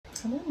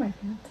Some of my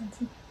favorite Scentsy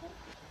people.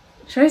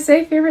 Should I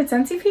say favorite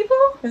Scentsy people?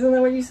 Isn't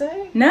that what you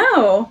say?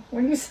 No.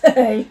 What do you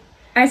say?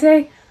 I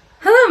say,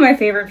 hello, my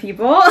favorite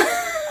people.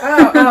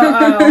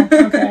 Oh,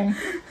 okay.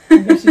 I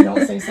guess you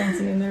don't say Scentsy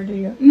in there, do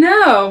you?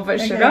 No,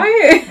 but should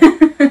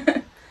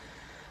I?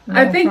 No,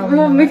 I think,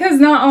 well, not.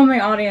 Because not all my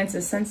audience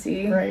is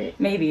Scentsy. Right.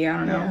 Maybe, I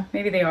don't know. Yeah.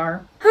 Maybe they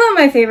are. Hello,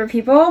 my favorite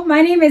people.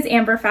 My name is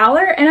Amber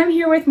Fowler, and I'm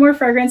here with more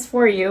fragrance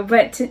for you,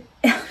 but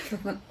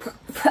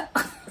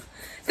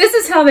this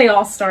is how they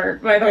all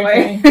start, by the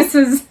way. This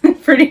is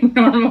pretty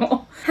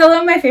normal.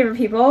 Hello, my favorite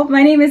people.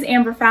 My name is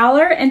Amber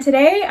Fowler, and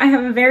today I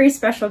have a very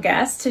special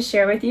guest to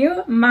share with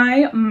you,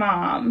 my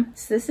mom.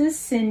 So this is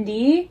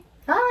Cindy.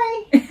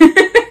 Hi!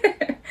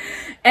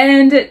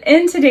 And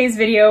in today's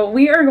video,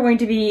 we are going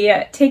to be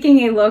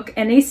taking a look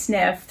and a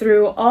sniff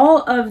through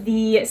all of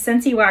the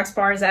Scentsy wax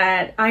bars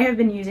that I have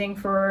been using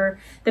for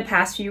the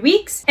past few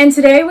weeks. And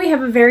today we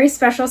have a very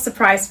special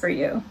surprise for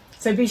you.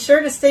 So be sure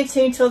to stay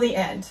tuned till the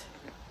end.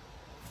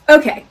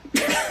 Okay.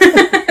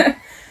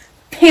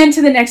 Pan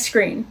to the next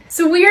screen.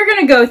 So we are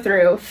going to go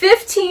through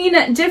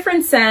 15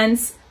 different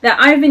scents that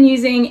I've been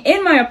using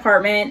in my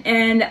apartment,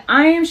 and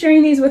I am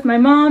sharing these with my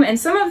mom, and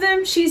some of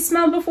them she's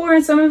smelled before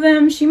and some of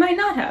them she might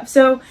not have.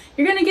 So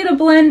you're gonna get a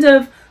blend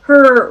of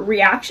her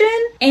reaction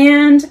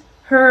and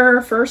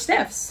her first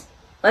sniffs.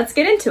 Let's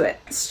get into it.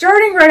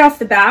 Starting right off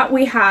the bat,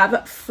 we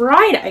have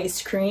fried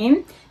ice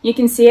cream. You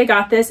can see I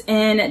got this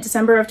in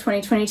December of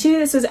 2022.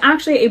 This was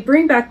actually a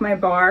bring back my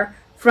bar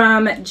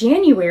from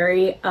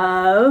January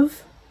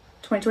of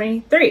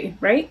 2023,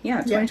 right?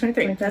 Yeah,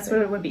 2023. Yeah, that's what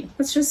it would be.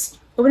 Let's just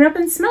open it up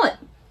and smell it.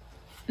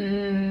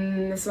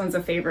 This one's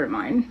a favorite of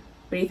mine.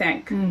 What do you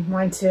think?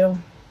 Mine too.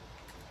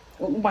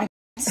 My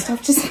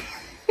stuff just...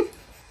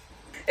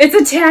 It's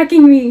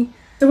attacking me.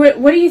 So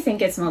what do you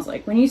think it smells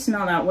like? When you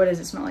smell that, what does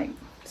it smell like?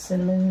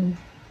 Cinnamon.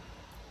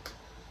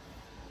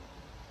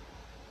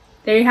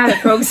 There you have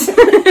it, folks.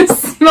 It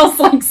smells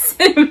like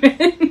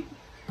cinnamon.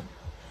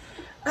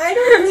 I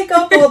don't pick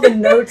up all the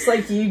notes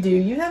like you do.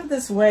 You have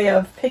this way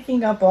of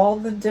picking up all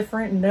the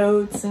different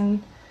notes,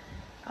 and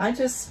I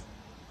just...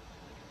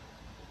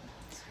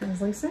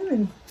 Smells like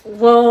cinnamon.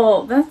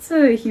 Well, that's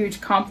a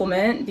huge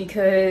compliment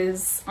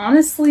because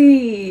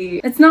honestly,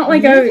 it's not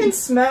like you can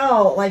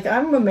smell, like,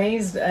 I'm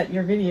amazed at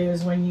your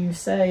videos when you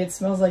say it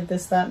smells like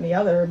this, that, and the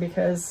other,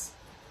 because,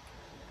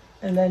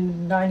 and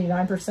then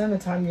 99% of the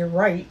time you're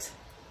right.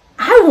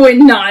 I would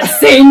not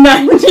say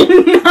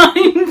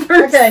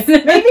 99%. Okay,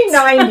 maybe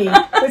 90,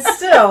 but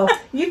still,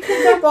 you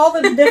pick up all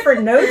the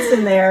different notes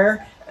in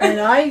there, and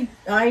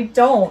I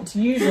don't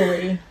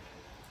usually.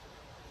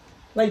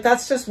 Like,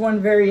 that's just one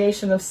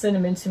variation of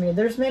cinnamon to me.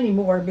 There's many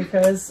more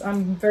because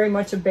I'm very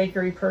much a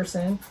bakery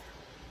person,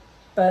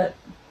 but...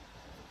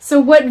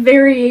 So what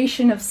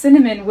variation of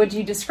cinnamon would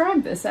you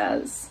describe this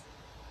as?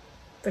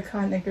 The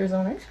kind that goes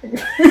on ice cream.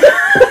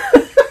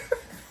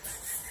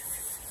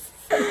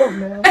 I don't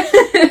know.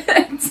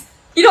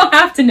 You don't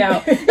have to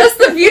know. That's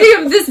the beauty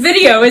of this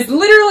video, is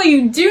literally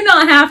you do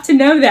not have to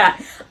know that.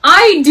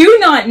 I do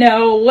not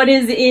know what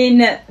is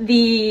in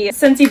the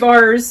Scentsy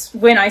bars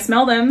when I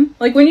smell them.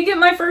 Like, when you get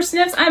my first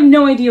sniffs, I have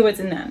no idea what's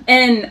in them.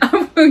 And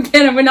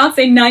again, I would not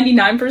say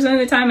 99% of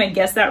the time I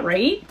guess that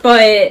right,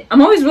 but I'm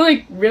always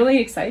really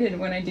excited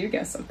when I do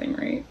guess something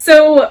right.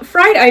 So,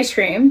 fried ice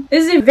cream.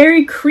 This is a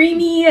very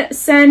creamy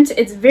scent.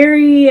 It's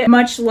very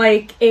much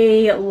like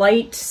a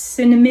light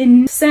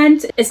cinnamon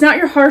scent. It's not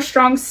your harsh,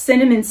 strong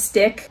cinnamon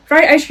stick.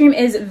 Fried ice cream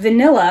is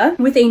vanilla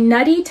with a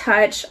nutty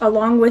touch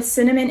along with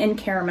cinnamon and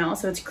caramel.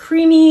 So it's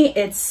creamy,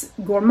 it's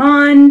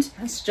gourmand,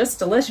 it's just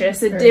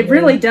delicious. It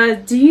really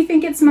does. Do you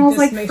think it smells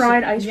like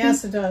fried ice cream?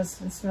 Yes, it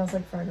does. It smells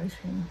like fried ice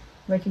cream.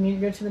 Like, you need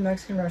to go to the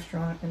Mexican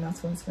restaurant and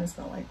that's what it's going to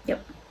smell like.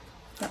 Yep.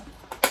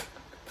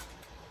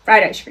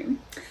 Fried ice cream.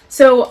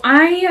 So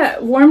I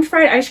warmed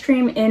fried ice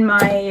cream in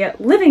my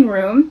living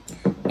room,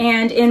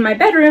 and in my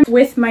bedroom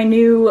with my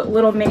new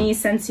little mini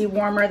Scentsy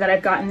warmer that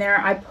I've gotten there,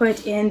 I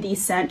put in the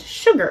scent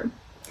Sugar.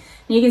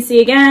 You can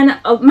see again,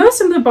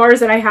 most of the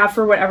bars that I have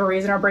for whatever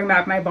reason are bring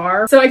back my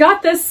bar. So I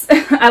got this,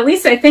 at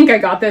least I think I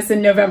got this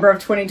in November of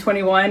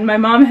 2021. My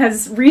mom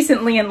has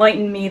recently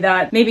enlightened me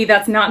that maybe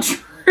that's not true.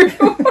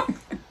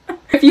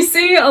 If you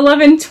see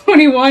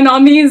 11/21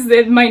 on these,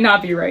 it might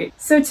not be right.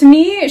 So to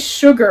me,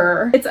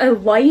 Sugar, it's a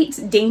light,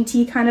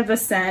 dainty kind of a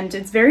scent.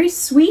 It's very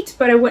sweet,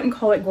 but I wouldn't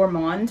call it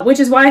gourmand, which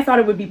is why I thought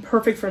it would be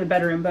perfect for the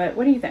bedroom. But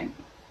what do you think?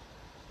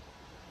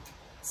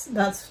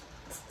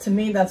 To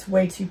me, that's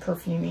way too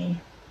perfumey.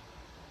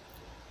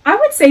 I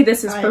would say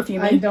this is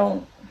perfumey. I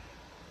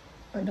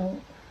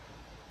don't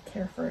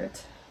care for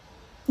it.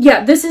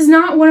 Yeah, this is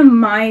not one of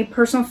my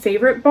personal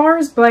favorite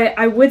bars, but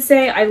I would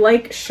say I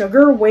like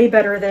Sugar way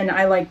better than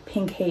I like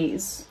Pink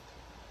Haze.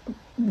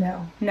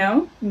 No.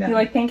 No? No. You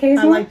like Pink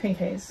Haze more? I like Pink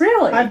Haze.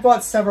 Really? I've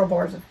bought several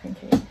bars of Pink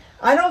Haze.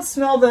 I don't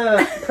smell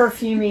the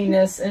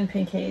perfuminess in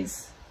Pink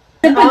Haze.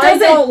 I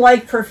don't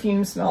like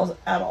perfume smells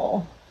at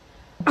all.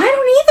 I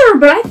don't either,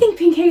 but I think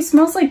Pink Haze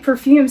smells like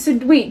perfume. So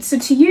wait, so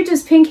to you,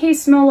 does Pink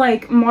Haze smell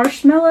like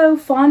marshmallow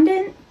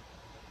fondant?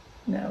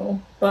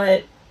 No,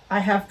 but I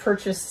have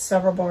purchased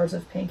several bars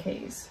of Pink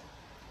Haze.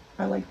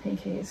 I like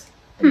pink haze.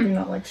 I do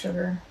not like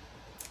sugar.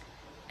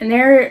 And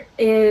there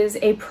is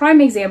a prime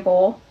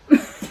example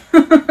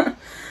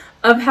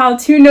of how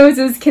two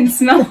noses can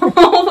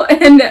smell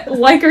and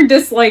like or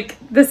dislike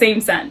the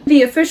same scent.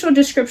 The official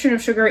description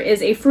of sugar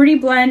is a fruity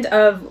blend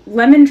of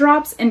lemon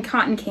drops and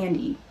cotton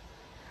candy.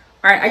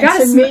 All right, I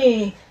gotta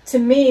to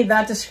me,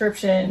 that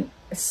description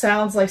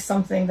sounds like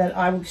something that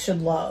I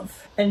should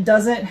love and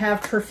doesn't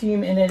have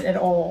perfume in it at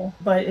all,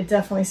 but it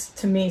definitely,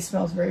 to me,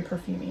 smells very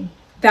perfumey.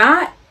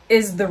 That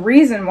is the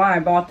reason why I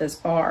bought this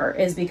bar,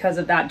 is because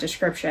of that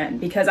description,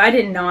 because I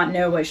did not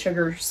know what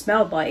sugar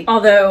smelled like.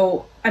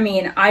 Although, I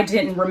mean, I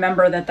didn't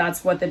remember that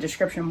that's what the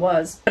description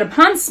was. But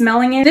upon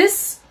smelling it,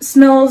 this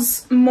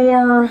smells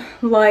more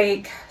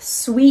like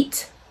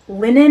sweet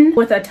linen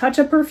with a touch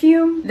of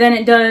perfume than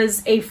it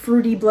does a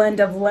fruity blend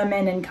of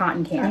lemon and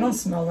cotton candy. I don't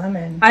smell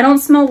lemon. I don't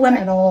smell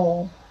lemon at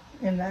all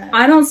in that.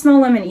 I don't smell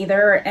lemon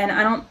either, and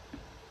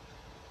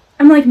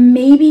I'm like,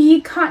 maybe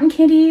cotton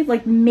candy,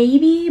 like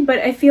maybe, but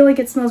I feel like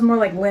it smells more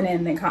like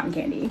linen than cotton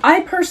candy.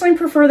 I personally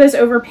prefer this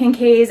over pink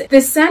haze.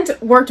 This scent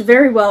worked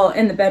very well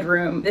in the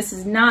bedroom. This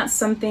is not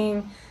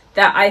something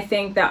that I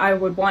think that I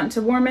would want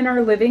to warm in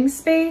our living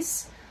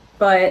space,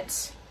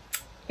 but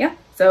yeah,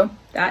 so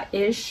that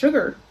is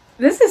sugar.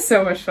 This is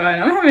so much fun.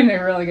 I'm having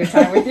a really good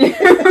time with you.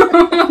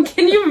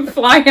 Can you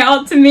fly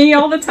out to me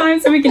all the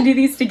time so we can do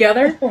these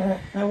together?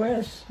 I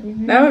wish.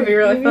 That would be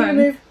really fun.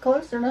 Live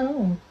closer to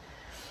home.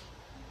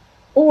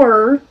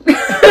 Or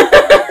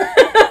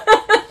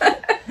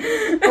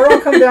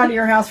I'll come down to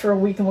your house for a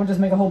week and we'll just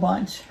make a whole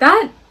bunch.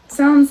 That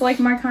sounds like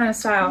my kind of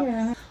style.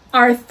 Yeah.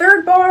 Our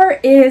third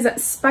bar is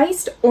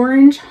Spiced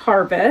Orange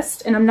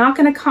Harvest, and I'm not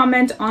going to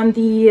comment on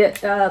the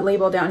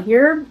label down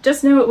here.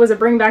 Just know it was a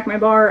bring back my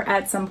bar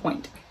at some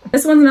point.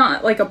 This one's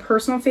not like a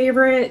personal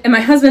favorite, and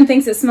my husband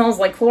thinks it smells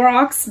like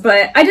Clorox,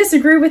 but I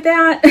disagree with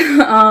that.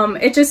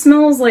 It just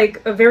smells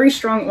like a very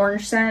strong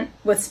orange scent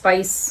with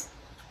spice.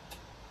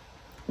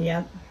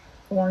 Yeah.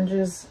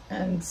 Oranges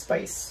and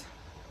spice.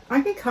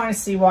 I can kind of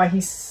see why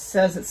he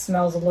says it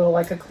smells a little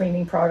like a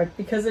cleaning product,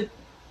 because it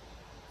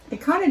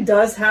kind of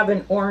does have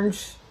an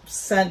orange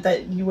scent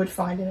that you would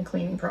find in a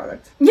cleaning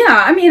product.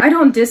 Yeah, I mean, I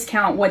don't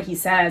discount what he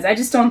says. I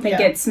just don't think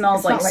it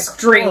smells like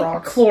straight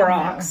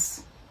Clorox.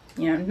 No.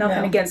 You know,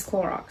 nothing against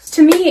Clorox.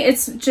 To me,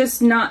 it's just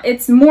not,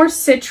 it's more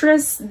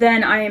citrus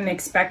than I am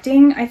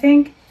expecting, I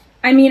think.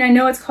 I mean, I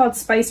know it's called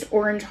Spiced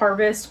Orange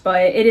Harvest,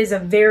 but it is a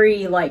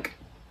very, like,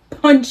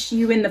 punch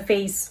you in the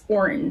face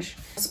orange.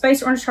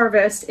 Spiced Orange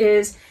Harvest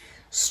is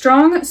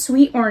strong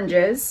sweet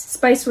oranges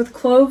spiced with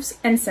cloves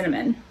and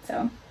cinnamon.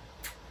 So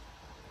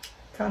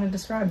kind of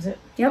describes it.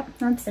 Yep,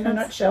 that's in a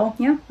nutshell.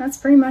 Yeah, that's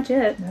pretty much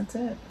it. That's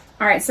it.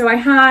 All right, so I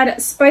had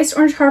Spiced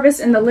Orange Harvest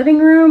in the living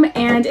room,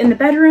 and in the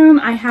bedroom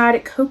I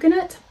had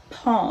Coconut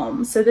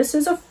Palm. So this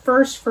is a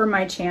first for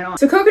my channel.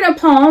 So Coconut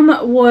Palm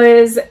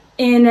was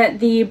in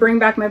the Bring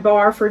Back My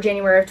Bar for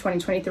January of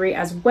 2023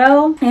 as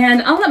well.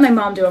 And I'll let my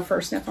mom do a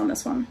first sniff on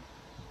this one.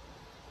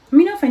 Let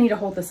me know if I need to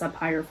hold this up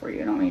higher for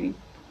you. I don't want you to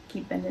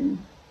keep bending.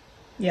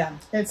 Yeah,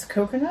 it's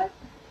coconut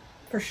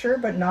for sure,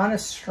 but not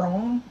as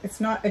strong. It's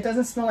not, it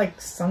doesn't smell like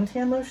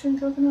suntan lotion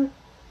coconut.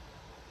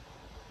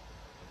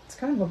 It's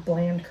kind of a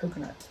bland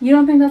coconut. You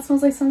don't think that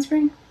smells like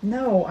sunscreen?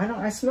 No, I don't.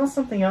 I smell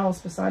something else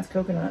besides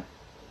coconut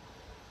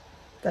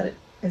that it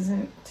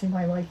isn't to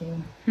my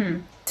liking.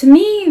 To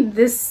me,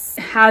 this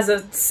has a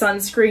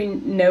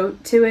sunscreen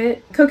note to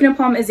it. Coconut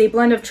Palm is a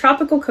blend of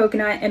tropical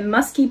coconut and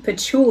musky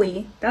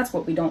patchouli. That's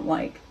what we don't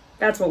like.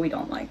 That's what we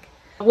don't like.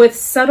 With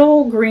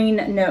subtle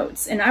green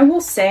notes. And I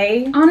will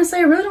say, honestly,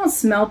 I really don't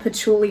smell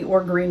patchouli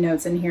or green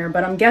notes in here,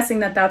 but I'm guessing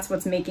that that's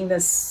what's making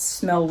this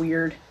smell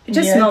weird. It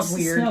just smells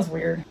weird. It smells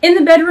weird. In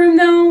the bedroom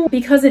though,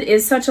 because it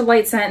is such a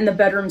light scent and the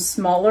bedroom's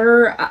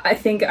smaller, I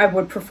think I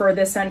would prefer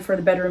this scent for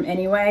the bedroom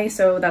anyway,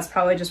 so that's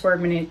probably just where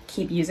I'm going to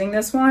keep using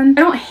this one.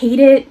 I don't hate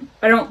it,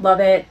 I don't love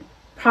it.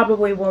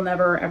 Probably will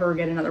never ever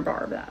get another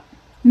bar of that.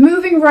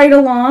 Moving right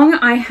along,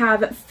 I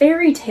have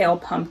Fairytale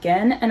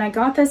Pumpkin, and I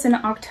got this in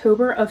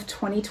October of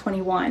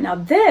 2021. Now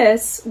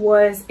this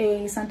was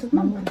a scent of the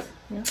month.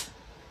 Yeah.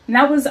 And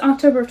that was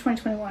October of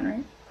 2021,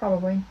 right?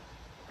 Probably.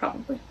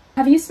 Probably.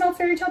 Have you smelled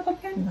Fairytale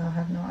Pumpkin? No, I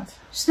have not.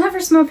 Just never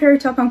smelled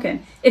Fairytale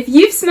Pumpkin. If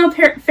you've smelled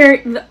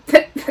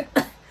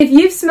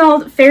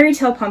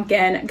Fairytale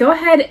Pumpkin, go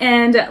ahead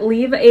and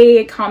leave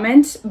a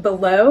comment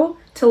below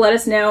to let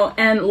us know,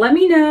 and let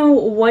me know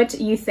what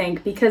you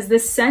think, because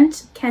this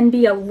scent can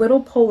be a little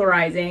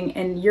polarizing,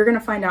 and you're gonna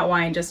find out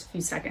why in just a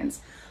few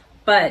seconds.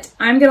 But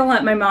I'm gonna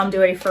let my mom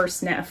do a first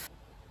sniff.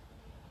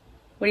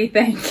 What do you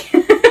think?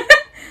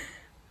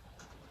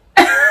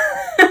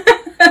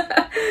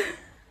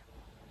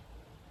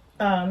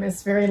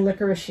 It's very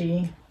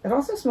licoricey. It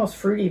also smells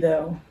fruity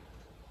though.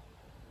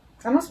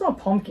 I don't smell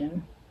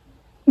pumpkin.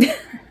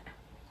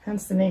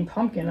 Hence the name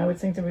pumpkin. I would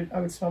think that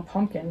I would smell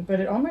pumpkin, but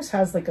it almost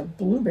has like a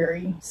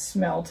blueberry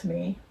smell to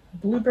me.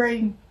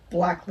 Blueberry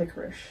black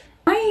licorice.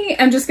 I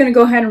am just going to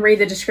go ahead and read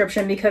the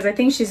description because I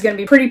think she's going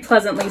to be pretty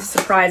pleasantly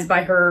surprised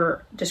by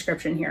her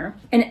description here.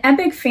 An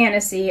epic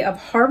fantasy of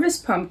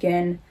harvest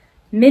pumpkin,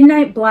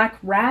 midnight black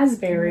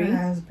raspberry,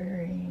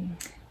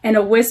 and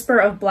a whisper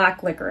of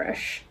black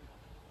licorice.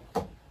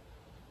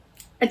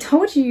 I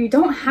told you, you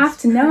don't have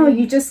to know.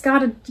 You just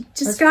gotta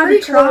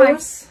try.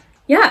 Close.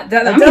 Yeah,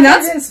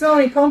 I didn't smell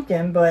any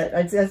pumpkin, but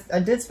I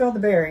did smell the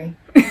berry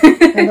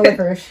and the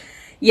licorice.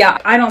 Yeah,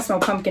 I don't smell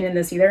pumpkin in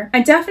this either.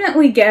 I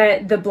definitely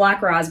get the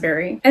black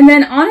raspberry. And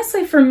then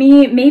honestly for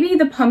me, maybe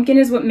the pumpkin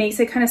is what makes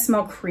it kind of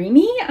smell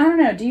creamy. I don't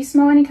know. Do you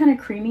smell any kind of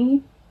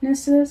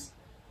creaminess to this?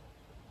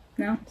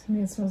 No? To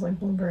me it smells like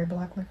blueberry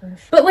black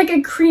licorice. But like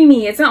a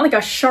creamy, it's not like a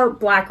sharp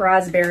black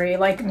raspberry.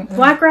 Like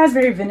black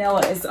raspberry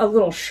vanilla is a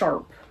little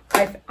sharp,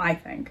 I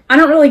think. I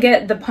don't really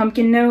get the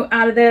pumpkin note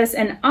out of this,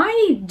 and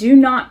I do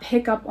not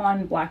pick up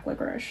on black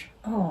licorice.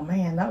 Oh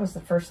man, that was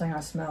the first thing I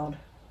smelled.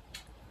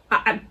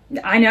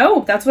 I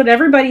know, that's what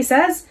everybody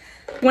says.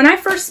 When I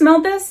first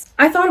smelled this,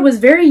 I thought it was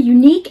very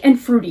unique and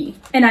fruity,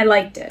 and I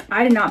liked it.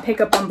 I did not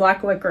pick up on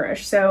black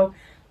licorice, so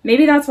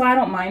maybe that's why I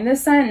don't mind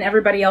this scent and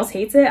everybody else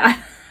hates it. I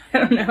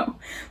don't know.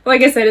 But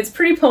like I said, it's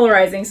pretty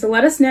polarizing, so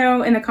let us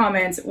know in the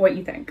comments what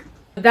you think.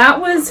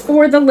 That was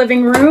for the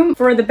living room.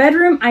 For the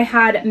bedroom, I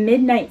had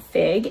Midnight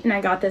Fig, and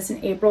I got this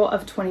in April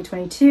of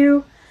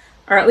 2022.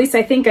 Or at least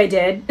I think I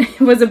did.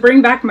 It was a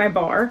bring back my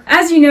bar.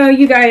 As you know,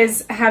 you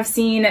guys have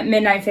seen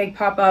Midnight Fig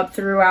pop up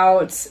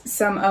throughout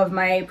some of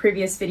my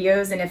previous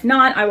videos, and if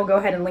not, I will go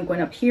ahead and link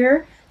one up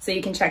here so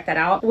you can check that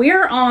out. We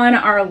are on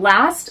our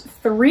last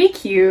 3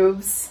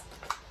 cubes.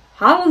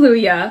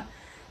 Hallelujah.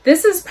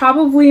 This is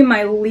probably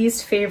my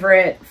least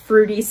favorite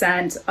fruity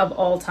scent of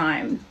all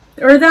time.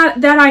 Or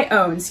that I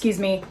own, excuse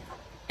me.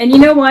 And you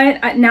know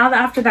what? Now that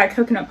after that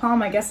coconut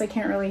palm, I guess I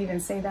can't really even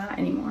say that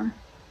anymore. I'm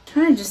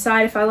trying to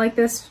decide if I like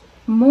this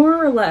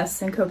more or less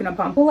than coconut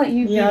palm. We'll let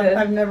you be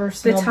I've never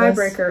smelled the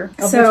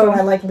tiebreaker. So which one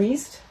I like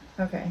least?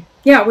 Okay.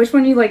 Yeah, which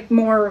one you like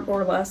more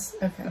or less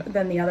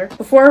than the other.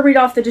 Before I read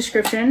off the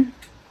description,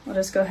 I'll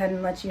just go ahead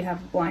and let you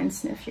have a blind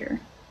sniff here.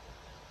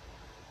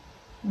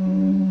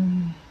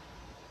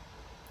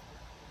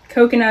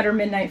 Coconut or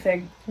Midnight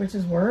Fig? Which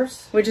is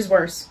worse? Which is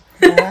worse?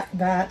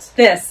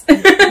 This.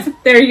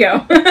 There you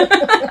go.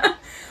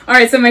 All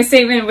right, so my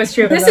statement was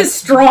true. This is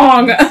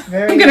strong.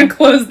 I'm gonna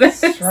close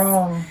this.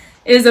 Strong.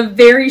 It is a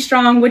very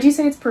strong. Would you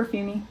say it's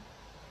perfumey?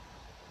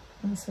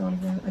 Let me smell it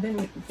again. I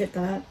didn't get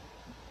that.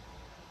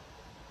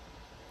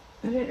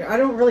 I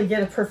don't really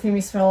get a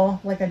perfumey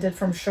smell like I did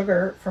from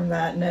sugar from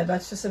that. No,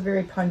 that's just a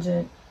very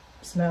pungent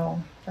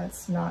smell.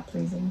 That's not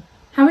pleasing.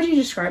 How would you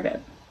describe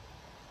it?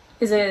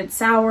 Is it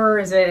sour?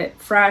 Is it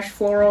fresh,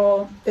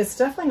 floral? It's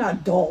definitely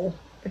not dull.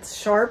 It's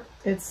sharp.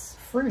 It's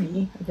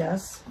fruity, I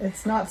guess.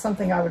 It's not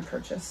something I would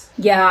purchase.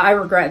 Yeah, I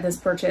regret this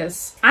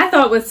purchase. I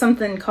thought with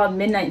something called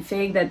Midnight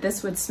Fig that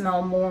this would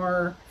smell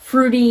more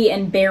fruity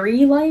and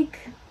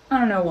berry-like. I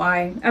don't know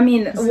why. I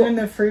mean... Is it in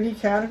the fruity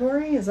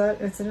category? Is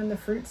it in the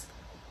fruits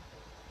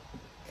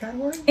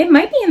category? It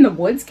might be in the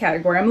woods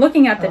category. I'm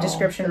looking at the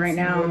description right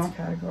now. Woods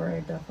category, I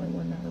definitely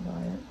would never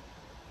buy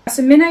it.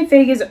 So Midnight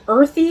Fig is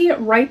earthy,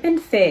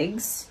 ripened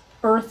figs.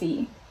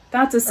 Earthy.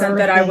 That's a scent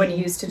that I would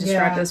use to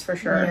describe this for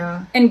sure.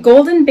 Yeah. And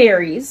golden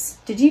berries.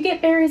 Did you get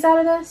berries out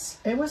of this?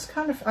 It was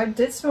kind of... I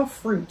did smell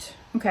fruit.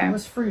 Okay. It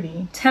was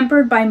fruity.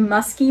 Tempered by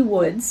musky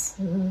woods.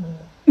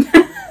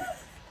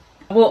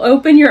 Will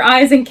open your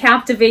eyes and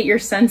captivate your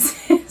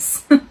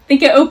senses. I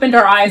think it opened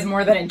our eyes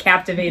more than it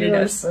captivated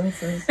us.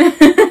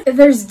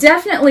 There's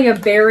definitely a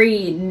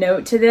berry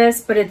note to this,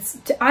 but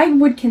I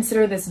would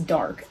consider this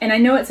dark. And I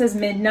know it says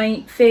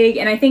Midnight Fig,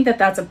 and I think that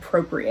that's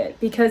appropriate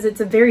because it's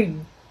a very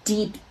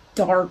deep,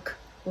 dark,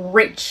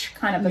 rich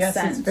kind of a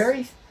scent.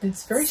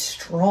 It's very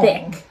strong.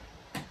 Thick.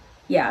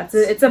 Yeah,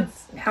 it's a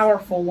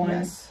powerful one.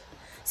 Yes.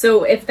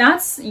 So if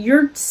that's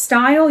your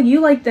style,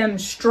 you like them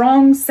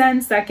strong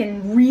scents that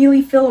can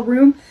really fill a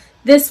room,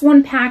 this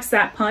one packs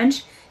that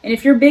punch. And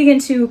if you're big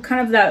into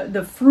kind of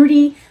the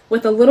fruity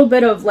with a little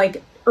bit of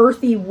like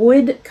earthy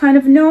wood kind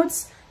of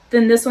notes,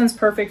 then this one's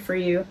perfect for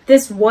you.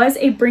 This was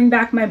a Bring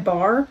Back My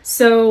Bar,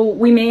 so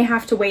we may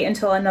have to wait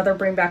until another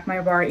Bring Back My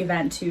Bar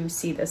event to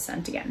see this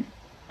scent again.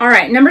 All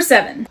right, number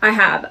 7, I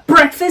have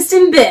Breakfast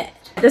in Bed.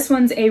 This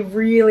one's a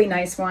really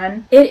nice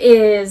one. It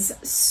is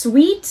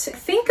sweet.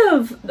 Think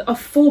of a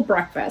full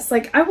breakfast.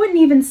 Like, I wouldn't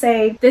even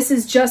say this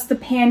is just the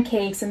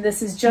pancakes and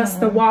this is just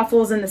the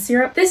waffles and the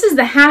syrup. This is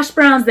the hash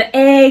browns, the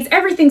eggs,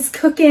 everything's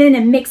cooking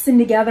and mixing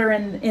together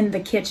in the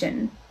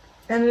kitchen.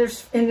 And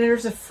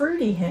there's a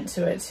fruity hint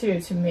to it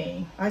too, to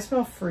me. I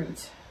smell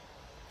fruit.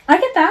 I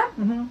get that.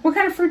 What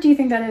kind of fruit do you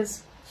think that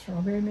is?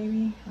 Strawberry,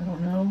 maybe? I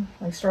don't know.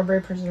 Like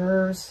strawberry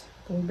preserves.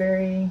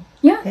 Blueberry,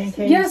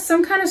 pancakes. Yeah,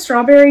 some kind of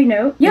strawberry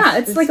note. Yeah,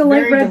 it's like a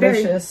light red berry.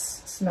 Very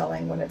delicious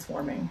smelling when it's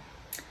warming.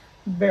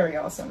 Very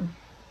awesome.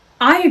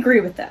 I agree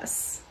with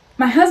this.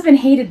 My husband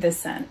hated this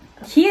scent.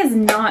 He is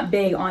not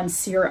big on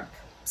syrup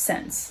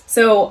scents.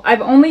 So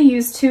I've only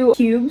used 2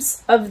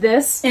 cubes of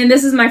this, and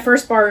this is my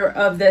first bar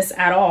of this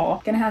at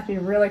all. Gonna have to be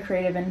really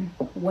creative and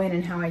when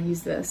and how I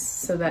use this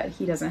so that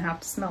he doesn't have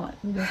to smell it.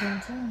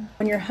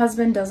 When your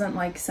husband doesn't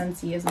like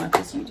Scentsy as much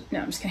as you do.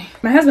 No, I'm just kidding.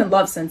 My husband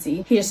loves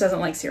Scentsy. He just doesn't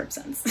like syrup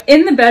scents.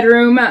 In the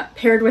bedroom,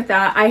 paired with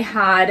that, I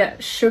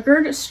had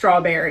sugared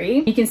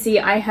strawberry. You can see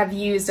I have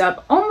used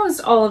up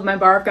almost all of my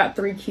bar. I've got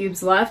 3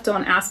 cubes left.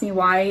 Don't ask me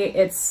why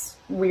it's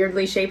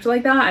weirdly shaped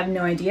like that. I have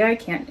no idea. I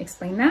can't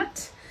explain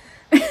that.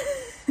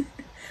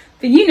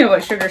 But you know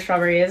what sugar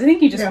strawberry is. I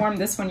think you just warmed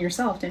this one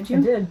yourself, didn't you?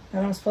 I did.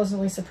 And I was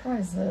pleasantly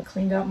surprised that it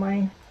cleaned out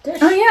my dish.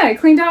 Oh yeah, it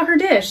cleaned out her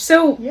dish.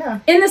 So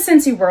in the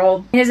Scentsy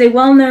world, it is a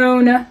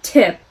well-known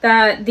tip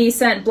that the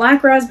scent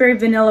Black Raspberry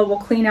Vanilla will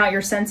clean out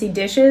your Scentsy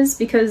dishes,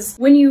 because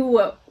when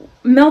you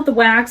melt the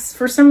wax,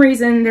 for some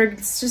reason,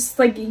 there's just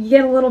like, you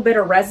get a little bit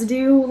of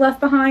residue left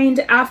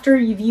behind after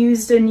you've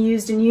used and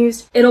used and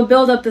used. It'll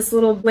build up this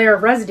little layer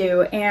of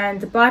residue,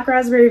 and the Black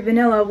Raspberry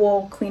Vanilla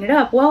will clean it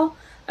up. Well,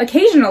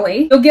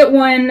 occasionally, you'll get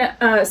one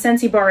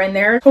Scentsy bar in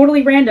there,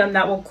 totally random,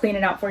 that will clean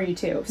it out for you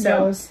too.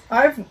 So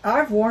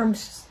I've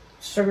warmed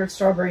sugared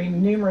strawberry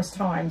numerous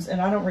times,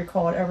 and I don't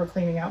recall it ever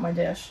cleaning out my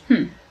dish.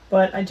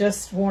 But I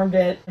just warmed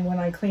it, and when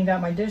I cleaned out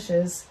my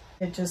dishes,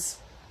 it just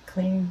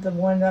cleaned the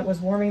one that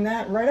was warming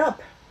that right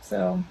up.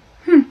 So,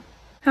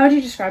 how would you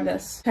describe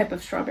this type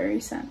of strawberry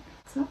scent?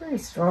 It's not very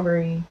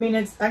strawberry. I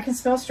mean, I can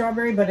smell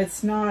strawberry, but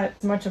it's not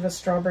as much of a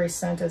strawberry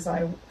scent as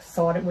I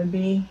thought it would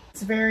be.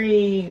 It's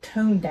very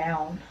toned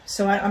down.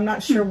 So I'm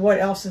not sure what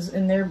else is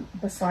in there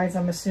besides,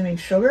 I'm assuming,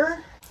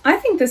 sugar. I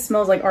think this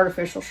smells like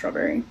artificial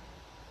strawberry.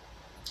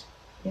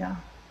 Yeah.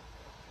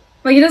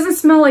 Like, it doesn't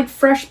smell like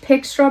fresh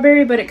picked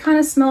strawberry, but it kind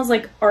of smells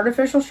like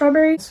artificial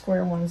strawberry.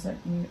 Square ones that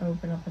you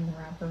open up in the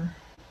wrapper.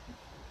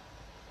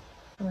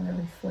 In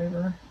every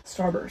flavor.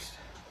 Starburst.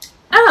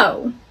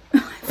 Oh.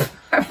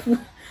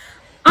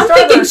 I'm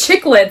thinking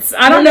chiclets.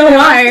 I don't know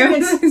why.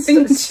 I'm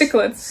thinking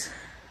chiclets.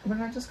 What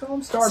did I just call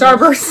them?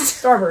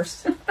 Starburst.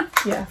 Starburst.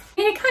 Yeah.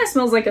 I mean, it kind of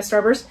smells like a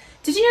Starburst.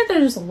 Did you know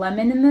there's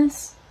lemon in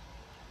this?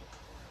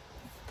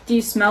 Do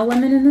you smell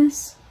lemon in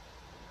this?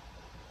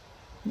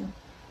 No.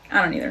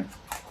 I don't either.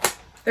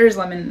 There's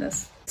lemon in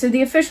this. So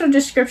the official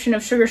description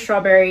of sugar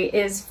strawberry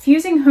is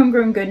fusing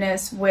homegrown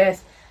goodness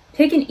with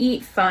pick and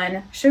eat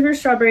fun. Sugar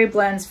strawberry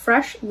blends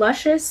fresh,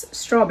 luscious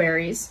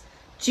strawberries,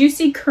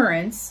 juicy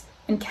currants,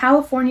 and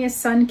California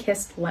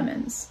sun-kissed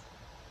lemons.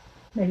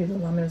 Maybe the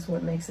lemon is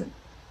what makes it,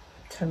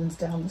 tones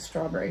down the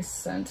strawberry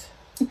scent.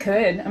 It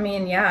could. I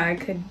mean, yeah, I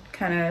could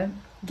kind of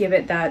give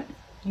it that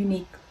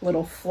unique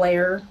little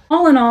flair.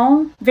 All in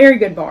all, very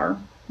good bar.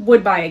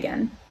 Would buy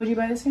again. Would you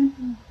buy this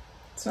again?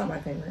 It's not my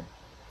favorite.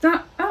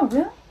 Not, oh,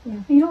 really?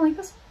 Yeah. You don't like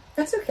this?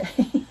 That's okay.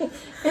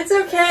 It's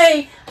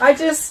okay. I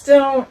just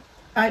don't,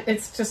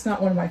 it's just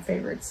not one of my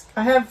favorites.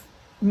 I have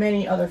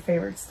many other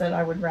favorites that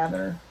I would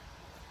rather.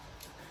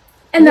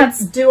 And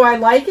that's... Do I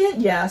like it?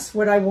 Yes.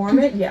 Would I warm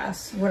it?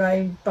 Yes. Would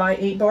I buy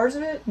 8 bars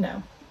of it?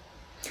 No.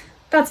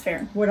 That's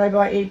fair. Would I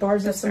buy 8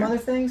 bars of some other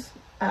things?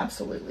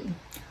 Absolutely.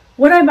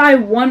 Would I buy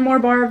 1 more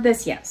bar of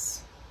this?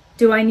 Yes.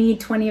 Do I need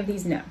 20 of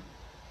these? No.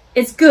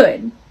 It's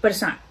good, but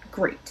it's not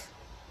great.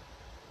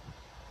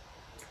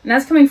 And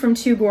that's coming from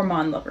 2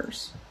 gourmand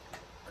lovers.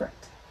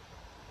 Correct.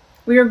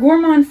 We are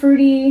gourmand,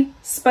 fruity,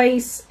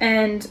 spice,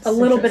 and a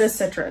little bit of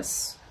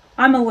citrus.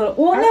 I'm a little...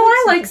 Well,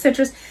 I like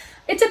citrus.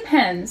 It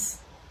depends.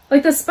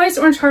 Like the Spice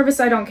Orange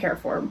Harvest, I don't care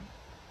for.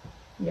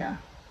 Yeah.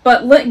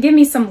 But give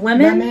me some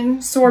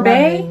lemon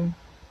sorbet.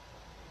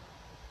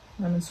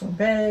 Lemon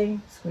sorbet,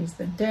 squeeze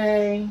the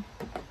day.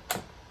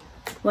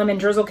 Lemon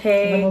drizzle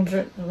cake.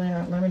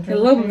 Lemon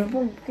drizzle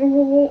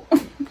cake.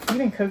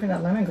 Even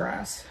coconut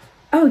lemongrass.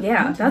 Oh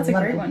yeah, that's a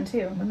great one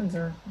too. Lemons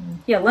are...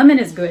 Yeah, lemon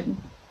is good.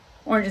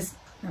 Orange is...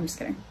 I'm just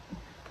kidding.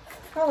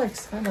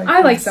 I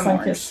like some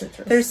orange.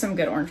 Citrus. There's some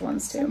good orange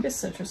ones too. Sun-kissed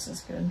citrus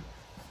is good.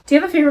 Do you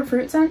have a favorite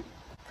fruit scent?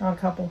 A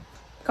couple.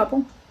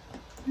 Couple?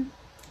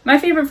 My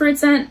favorite fruit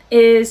scent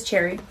is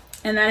cherry,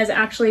 and that is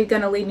actually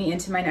going to lead me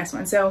into my next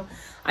one. So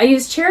I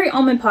used cherry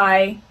almond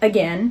pie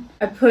again.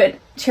 I put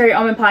cherry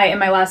almond pie in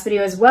my last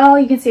video as well.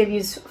 You can see I've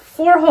used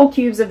 4 whole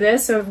cubes of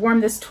this, so I've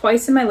warmed this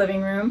twice in my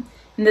living room,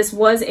 and this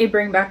was a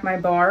bring back my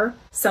bar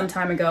some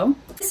time ago.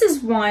 This is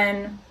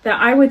one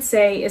that I would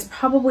say is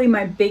probably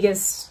my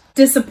biggest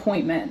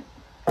disappointment,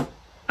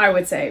 I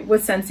would say,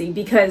 with Scentsy,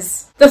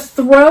 because the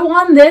throw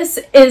on this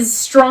is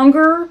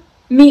stronger.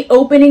 Me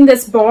opening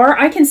this bar,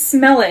 I can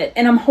smell it,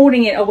 and I'm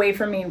holding it away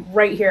from me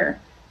right here.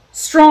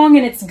 Strong,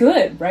 and it's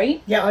good,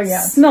 right? Yeah, oh yeah.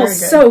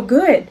 Smells so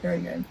good.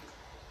 Very good.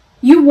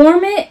 You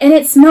warm it, and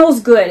it smells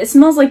good. It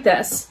smells like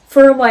this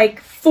for like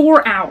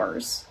 4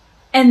 hours,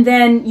 and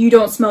then you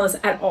don't smell this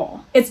at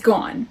all. It's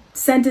gone.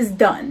 Scent is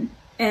done.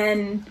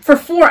 And for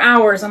 4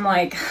 hours, I'm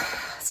like,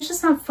 it's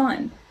just not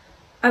fun.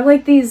 I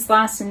like these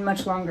lasting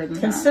much longer than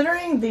that.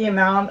 Considering the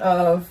amount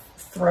of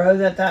throw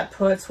that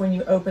puts when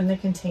you open the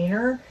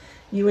container,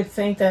 you would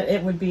think that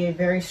it would be a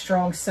very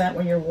strong scent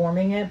when you're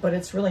warming it, but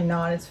it's really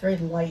not. It's very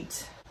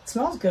light. It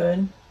smells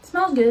good. It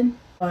smells good.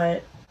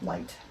 But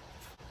light.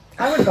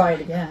 I would buy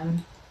it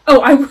again.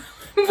 Oh, I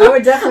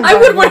would definitely I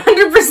would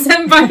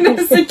 100% buy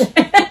this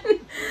again.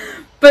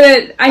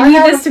 But I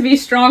need this to be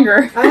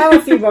stronger. I have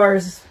a few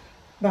bars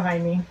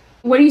behind me.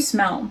 What do you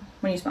smell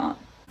when you smell it?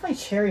 Probably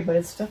cherry, but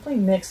it's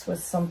definitely mixed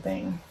with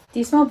something. Do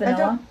you smell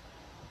vanilla?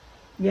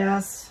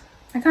 Yes.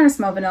 I kind of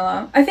smell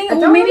vanilla. I think,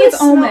 well, maybe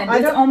it's almond.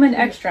 It's almond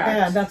extract.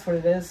 Yeah, that's what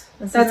it is.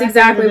 That's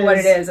exactly what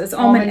it is. It's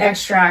almond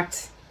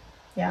extract.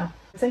 Yeah.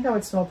 I think I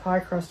would smell pie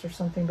crust or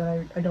something,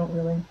 but I don't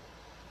really.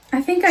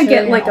 I think I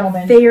get like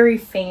a very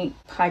faint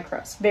pie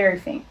crust. Very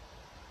faint.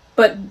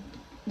 But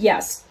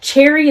yes,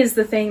 cherry is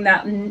the thing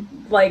that,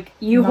 like,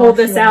 you hold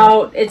this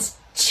out, it's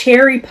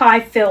cherry pie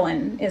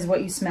filling is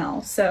what you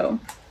smell, so.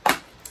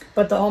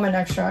 But the almond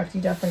extract,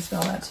 you definitely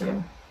smell that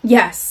too.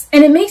 Yes,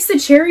 and it makes the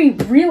cherry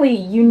really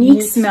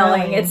unique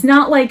smelling. It's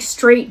not like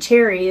straight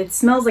cherry. It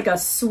smells like a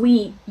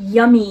sweet,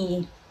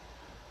 yummy,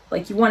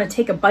 like you want to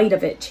take a bite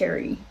of it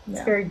cherry.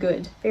 It's very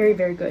good. Very,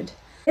 very good.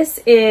 This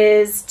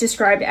is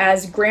described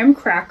as graham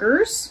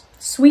crackers,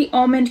 sweet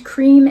almond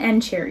cream,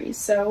 and cherries.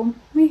 So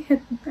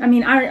I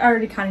mean, I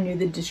already kind of knew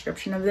the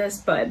description of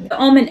this, but the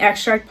almond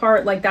extract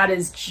part, like that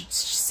is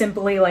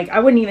simply like, I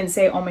wouldn't even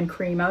say almond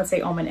cream. I would say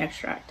almond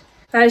extract.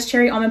 That is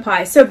cherry almond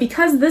pie. So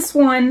because this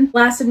one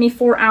lasted me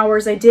 4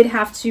 hours, I did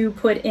have to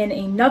put in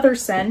another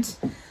scent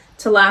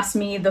to last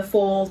me the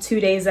full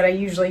 2 days that I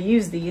usually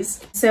use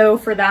these. So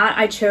for that,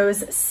 I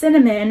chose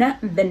cinnamon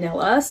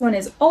vanilla. This one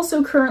is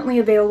also currently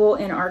available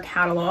in our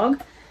catalog.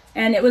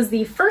 And it was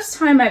the first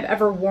time I've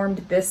ever warmed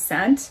this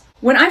scent.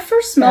 When I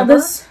first smelled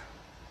this...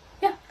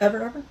 Yeah.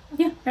 Ever?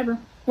 Yeah, ever.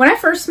 When I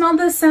first smelled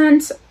this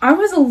scent, I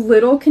was a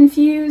little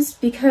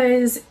confused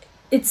because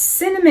it's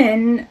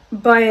cinnamon,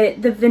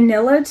 but the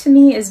vanilla to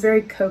me is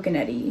very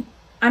coconutty.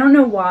 I don't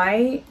know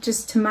why.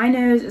 Just to my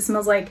nose, it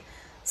smells like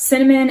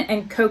cinnamon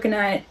and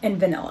coconut and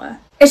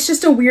vanilla. It's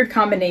just a weird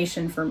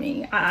combination for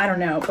me. I don't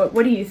know, but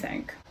what do you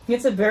think?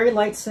 It's a very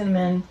light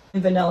cinnamon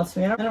and vanilla to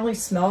me. I don't really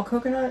smell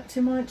coconut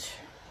too much.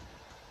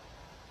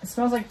 It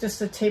smells like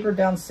just a tapered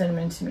down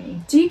cinnamon to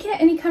me. Do you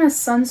get any kind of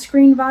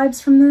sunscreen vibes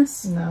from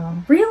this?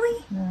 No.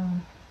 Really?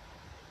 No.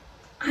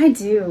 I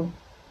do.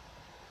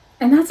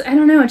 And that's, I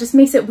don't know, it just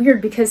makes it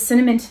weird because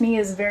cinnamon to me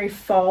is a very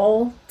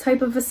fall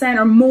type of a scent,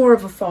 or more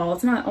of a fall.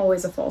 It's not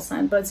always a fall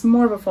scent, but it's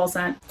more of a fall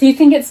scent. Do you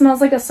think it smells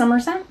like a summer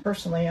scent?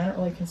 Personally, I don't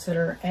really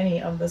consider any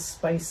of the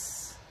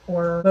spice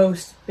or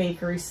most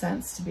bakery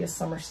scents to be a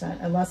summer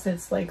scent, unless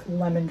it's like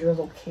lemon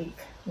drizzle cake,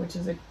 which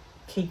is a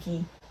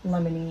cakey,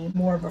 lemony,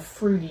 more of a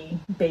fruity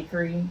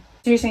bakery.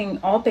 So you're saying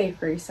all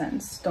bakery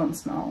scents don't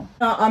smell?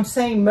 I'm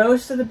saying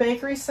most of the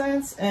bakery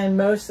scents and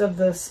most of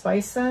the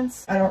spice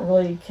scents, I don't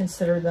really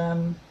consider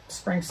them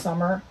spring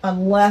summer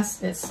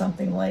unless it's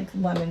something like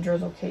lemon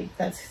drizzle cake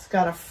that's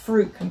got a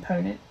fruit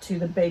component to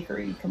the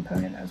bakery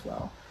component as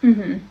well.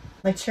 Mm-hmm.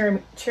 Like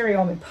cherry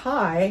almond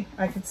pie,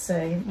 I could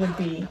say would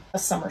be a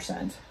summer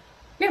scent.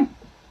 Yeah.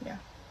 Yeah.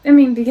 I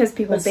mean, because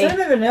people bake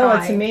cinnamon vanilla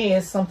pie to me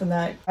is something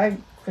that I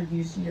could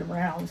use year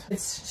round. It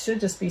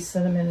should just be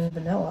cinnamon and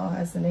vanilla,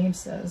 as the name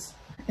says.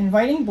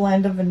 Inviting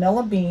blend of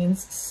vanilla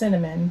beans,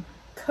 cinnamon,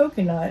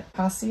 coconut,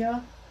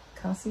 cassia.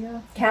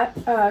 Well,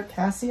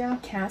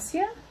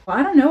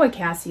 I don't know what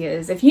cassia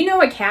is. If you know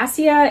what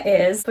cassia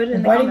is, put it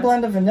in the comments. Inviting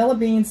blend of vanilla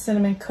beans,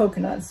 cinnamon,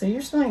 coconut. So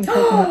you're smelling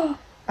coconut.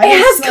 It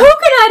has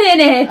coconut in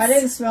it! I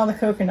didn't smell the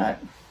coconut.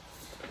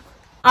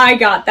 I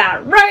got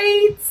that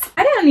right!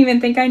 I didn't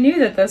even think I knew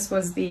that this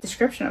was the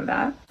description of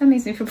that. That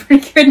makes me feel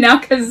pretty good now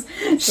because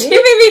she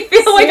made me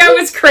feel like I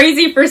was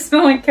crazy for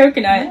smelling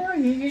coconut. No,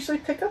 you usually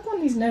pick up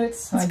on these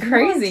notes. It's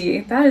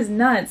crazy. That is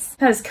nuts.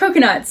 That is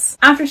coconuts.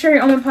 After cherry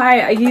almond pie,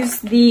 I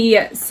used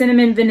the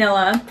cinnamon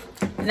vanilla.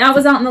 And that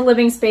was out in the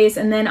living space,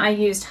 and then I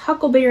used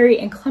Huckleberry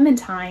and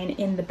Clementine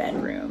in the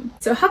bedroom.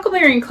 So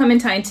Huckleberry and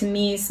Clementine to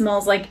me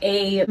smells like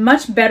a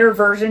much better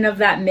version of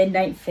that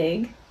Midnight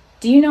Fig.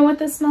 Do you know what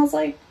this smells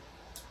like?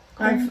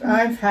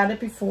 I've had it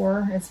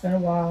before. It's been a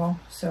while,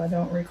 so I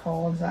don't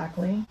recall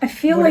exactly. I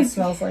feel what like it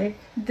smells like.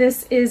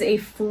 This is a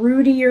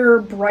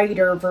fruitier,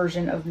 brighter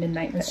version of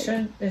Midnight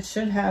Fig. It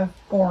should have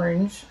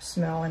orange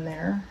smell in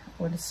there,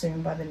 I would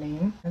assume by the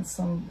name. And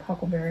some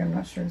huckleberry. I'm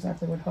not sure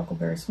exactly what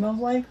huckleberry smells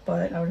like,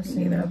 but I would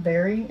assume a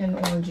berry and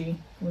orangey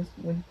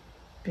would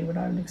be what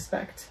I would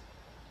expect.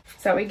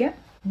 Is that what you get?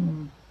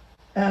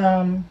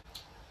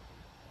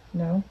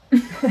 No.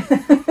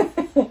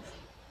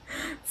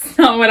 It's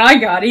not what I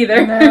got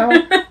either. No.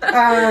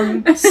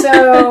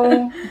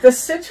 So the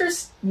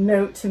citrus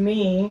note to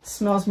me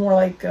smells more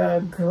like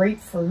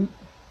grapefruit.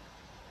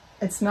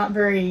 It's not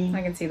very...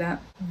 I can see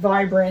that.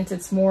 Vibrant.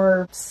 It's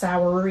more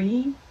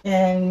soury,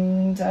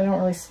 and I don't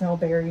really smell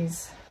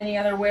berries. Any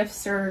other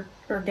whiffs or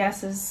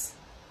guesses?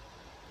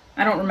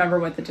 I don't remember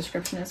what the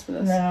description is for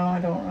this. No, I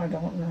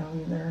don't know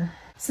either.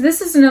 So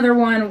this is another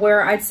one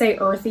where I'd say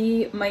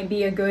earthy might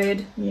be a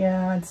good...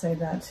 Yeah, I'd say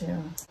that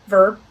too.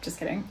 Verb. Just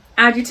kidding.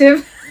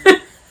 Adjective.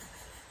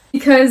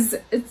 Because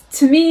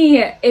to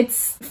me,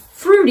 it's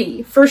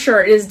fruity, for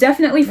sure. It is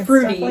definitely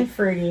fruity. It's definitely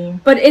fruity.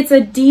 But it's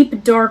a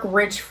deep, dark,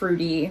 rich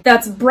fruity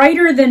that's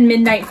brighter than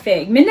Midnight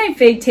Fig. Midnight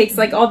Fig takes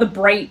like all the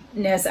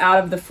brightness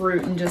out of the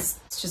fruit and it's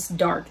just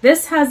dark.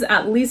 This has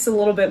at least a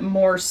little bit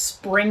more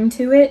spring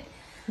to it.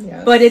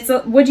 Yes. But it's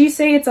would you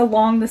say it's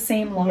along the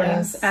same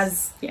lines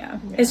as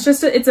It's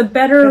just it's a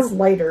better, it's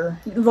lighter,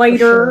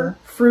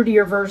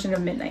 fruitier version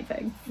of Midnight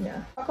Fig.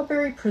 Yeah.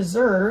 Huckleberry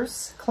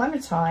preserves,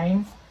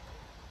 clementine,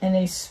 and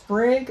a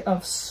sprig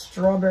of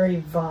strawberry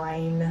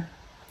vine.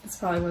 That's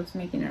probably what's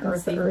making it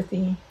That's earthy. the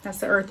earthy. That's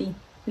the earthy.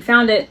 We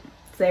found it.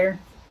 It's there.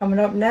 Coming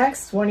up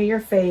next, one of your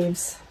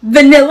faves.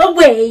 Vanilla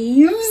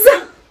Waves.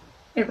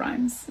 It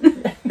rhymes.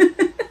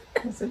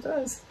 Yes, it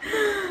does.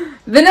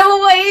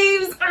 Vanilla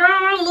Waves. Oh,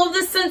 I love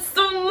this scent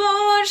so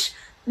much.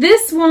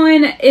 This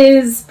one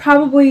is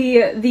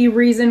probably the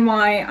reason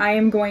why I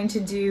am going to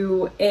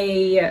do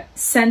a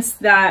Scents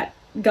That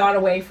Got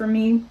Away From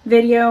Me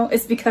video.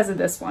 It's because of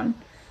this one.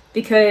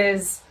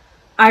 Because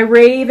I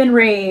rave and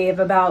rave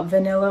about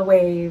Vanilla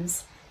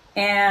Waves.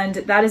 And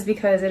that is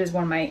because it is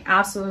one of my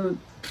absolute,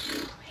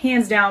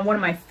 hands down, one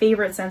of my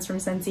favorite scents from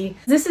Scentsy.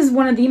 This is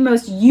one of the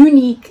most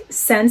unique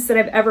scents that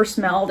I've ever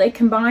smelled. It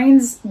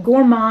combines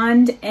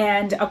gourmand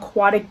and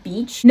aquatic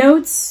beach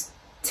notes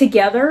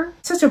together.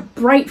 Such a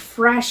bright,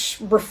 fresh,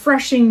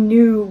 refreshing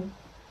new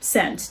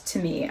scent to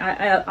me.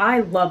 I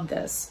love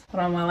this.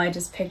 Hold on while I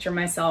just picture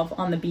myself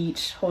on the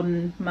beach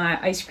holding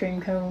my ice cream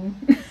cone.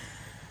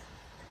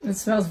 It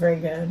smells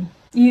very good.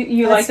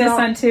 You like this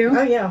scent too?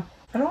 Oh yeah.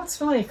 I don't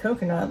smell any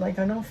coconut. Like,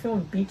 I don't feel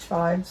beach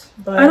vibes.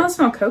 But I don't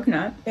smell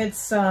coconut.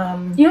 It's You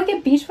don't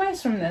get beach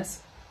vibes from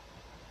this.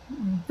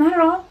 Not at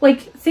all. Like,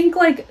 think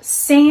like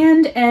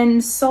sand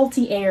and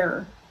salty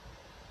air.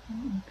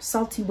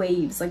 Salty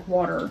waves, like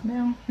water.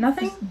 No.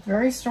 Nothing? It's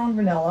very strong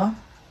vanilla.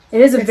 It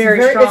is a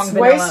very strong It's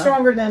vanilla. way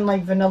stronger than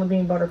like vanilla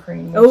bean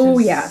buttercream. Oh,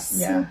 yes.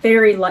 Yeah.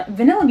 Very light.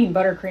 Vanilla bean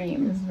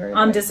buttercream. It's very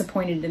I'm light.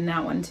 disappointed in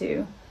that one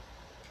too.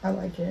 I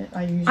like it.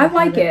 I usually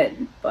like have it,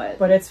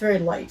 but it's very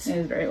light. it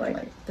is very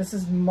light. This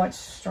is much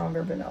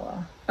stronger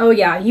vanilla. Oh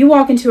yeah, you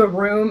walk into a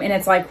room and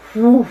it's like,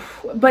 whew,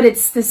 but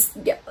it's this.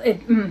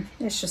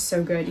 It's just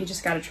so good. You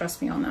just gotta trust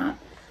me on that.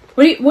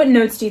 What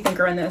notes do you think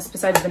are in this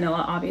besides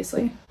vanilla?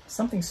 Obviously,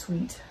 Something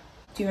sweet.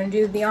 do you want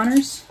to do the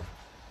honors?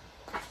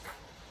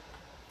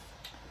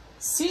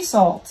 Sea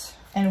salt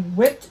and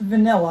whipped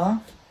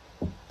vanilla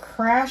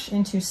crash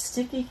into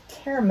sticky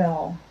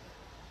caramel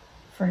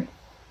for an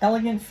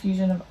elegant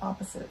fusion of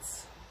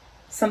opposites.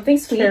 Something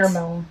sweet.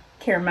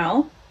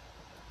 Caramel.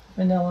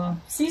 Vanilla.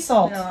 Sea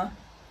salt. Vanilla.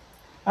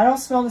 I don't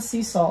smell the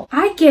sea salt.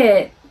 I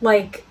get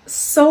like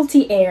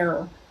salty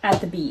air at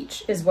the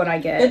beach is what I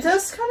get. It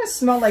does kind of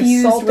smell like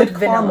Fused salted with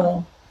caramel.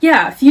 vanilla.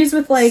 Yeah, fused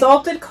with like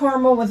salted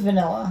caramel with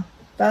vanilla.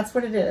 That's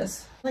what it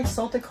is. Like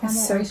salted caramel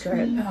It's so ice good.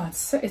 cream. Oh,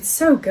 it's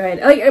so good.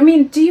 Like, I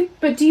mean, do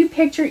you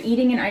picture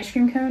eating an ice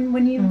cream cone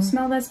when you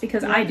smell this?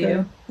 Because I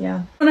do.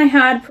 Yeah. When I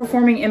had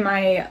performing in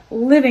my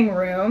living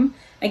room,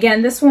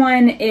 again, this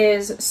one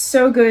is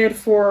so good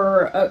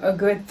for a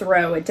good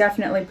throw. It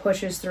definitely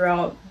pushes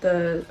throughout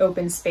the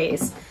open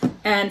space.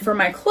 And for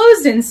my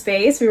closed-in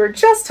space, we were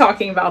just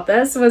talking about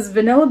this, was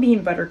Vanilla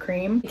Bean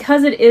Buttercream.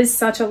 Because it is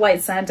such a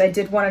light scent, I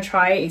did want to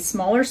try a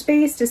smaller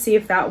space to see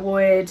if that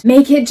would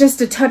make it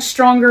just a touch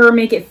stronger,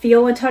 make it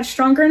feel a touch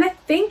stronger, and I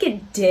think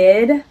it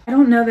did. I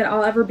don't know that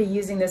I'll ever be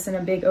using this in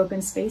a big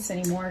open space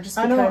anymore, just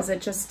because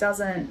it just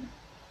doesn't...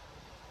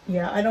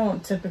 Yeah, I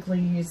don't typically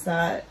use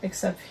that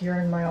except here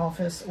in my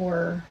office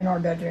or in our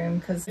bedroom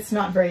because it's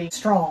not very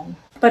strong.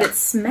 But it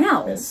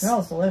smells. It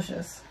smells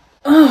delicious.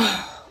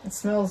 Oh, it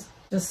smells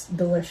just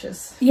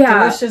delicious.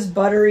 Yeah. Delicious,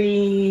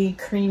 buttery,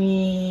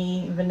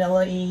 creamy,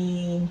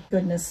 vanilla-y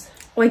goodness.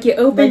 Like you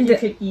opened...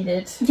 Like you could eat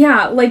it.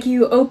 Yeah, like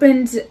you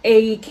opened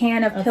a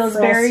can of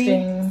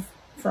Pillsbury...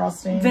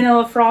 Frosting.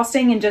 Vanilla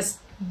frosting and just...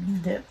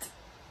 dipped.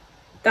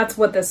 That's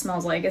what this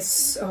smells like.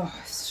 It's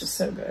just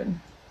so good.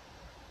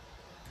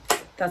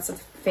 That's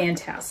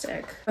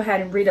fantastic. Go ahead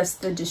and read us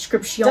the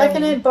description.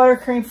 Decadent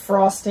buttercream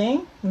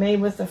frosting made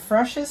with the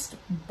freshest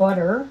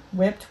butter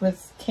whipped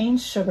with cane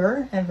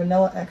sugar and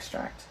vanilla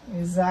extract.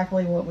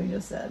 Exactly what we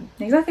just said.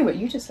 Exactly what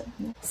you just said.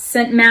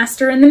 Scent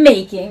master in the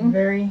making.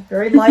 Very,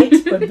 very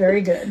light, but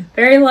very good.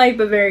 Very light,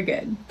 but very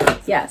good.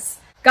 Yes.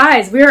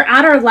 Guys, we are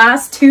at our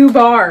last 2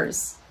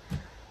 bars.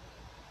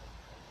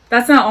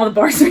 That's not all the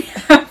bars we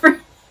have for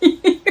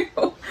you.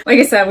 Like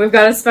I said, we've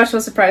got a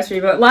special surprise for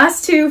you, but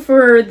last 2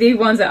 for the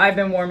ones that I've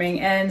been warming.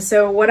 And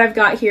so what I've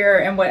got here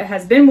and what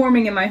has been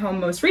warming in my home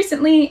most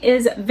recently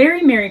is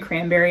Very Merry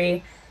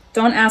Cranberry.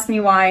 Don't ask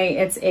me why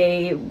it's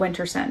a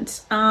winter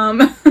scent.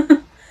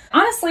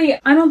 Honestly,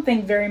 I don't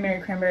think Very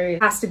Merry Cranberry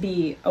has to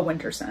be a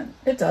winter scent.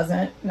 It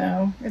doesn't,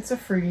 no. It's a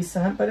fruity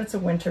scent, but it's a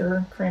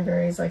winter.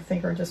 Cranberries, I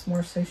think, are just more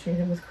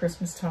associated with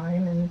Christmas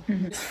time, and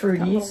it's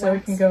fruity, so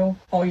it can go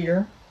all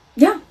year.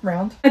 Yeah.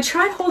 Round. I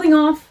tried holding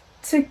off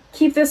to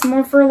keep this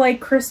more for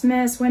like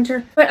Christmas,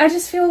 winter, but I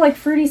just feel like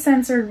fruity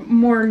scents are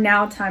more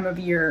now time of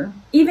year,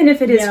 even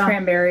if it is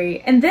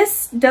cranberry. And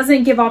this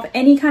doesn't give off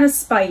any kind of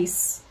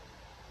spice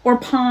or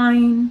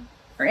pine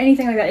or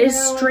anything like that. It is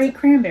straight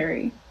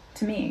cranberry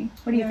to me.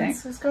 What do you think?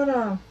 It's got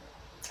a,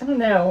 I don't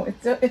know.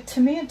 To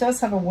me, it does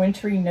have a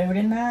wintry note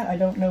in that. I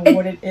don't know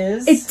what it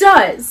is. It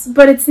does,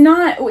 but it's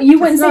not, you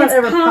wouldn't say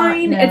it's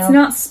pine. No. It's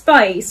not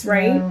spice,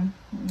 right? No.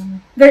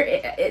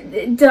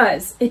 It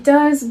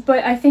does,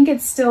 but I think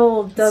it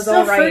still does all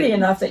right. It's still fruity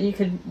enough that you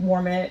could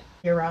warm it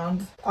year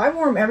round. I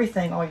warm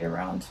everything all year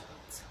round.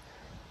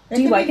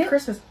 Do you like it?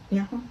 Christmas,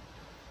 yeah.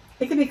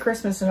 It could be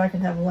Christmas and I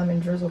can have lemon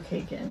drizzle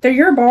cake in. They're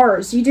your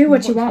bars. You do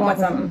what you want with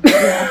them.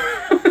 Yeah.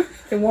 You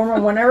can warm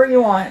them whenever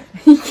you want.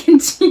 You can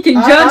judge all you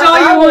want.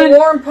 I will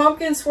warm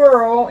pumpkin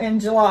swirl in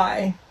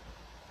July.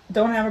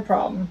 Don't have a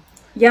problem.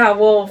 Yeah,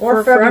 well, or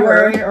for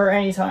February forever, or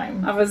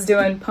anytime. I was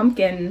doing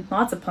pumpkin,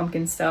 lots of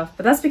pumpkin stuff,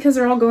 but that's because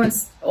they're all going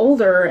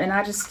older, and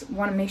I just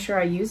want to make sure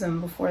I use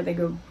them before they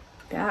go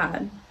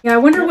bad. Yeah, I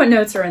wonder what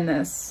notes are in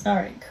this. All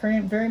right,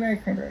 Very Merry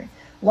Cranberry.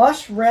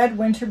 Lush red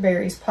winter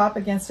berries pop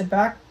against a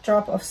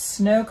backdrop of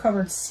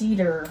snow-covered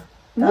cedar.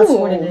 That's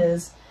what it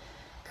is,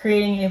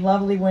 creating a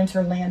lovely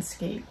winter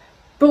landscape.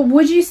 But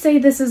would you say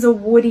this is a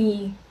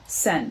woody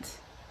scent?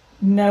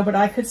 No, but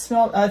I could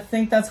smell, I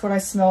think that's what I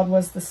smelled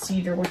was the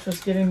cedar, which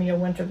was giving me a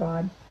winter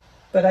vibe.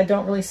 But I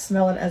don't really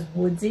smell it as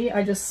woodsy.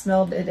 I just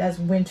smelled it as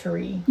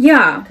wintry.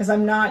 Yeah. Because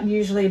I'm not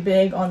usually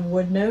big on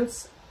wood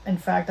notes. In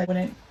fact, I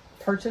wouldn't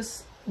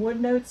purchase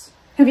wood notes.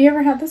 Have you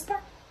ever had this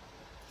bar?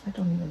 I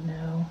don't even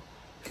know.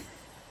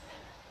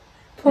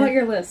 Pull out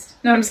your list.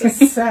 No, I'm just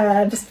kidding.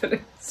 Just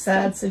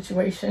sad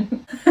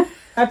situation.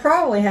 I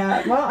probably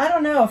have. Well, I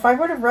don't know. If I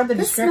would have read the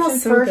description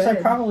first, I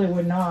probably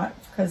would not.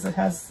 Because it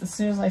has, as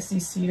soon as I see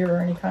cedar or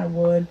any kind of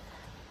wood,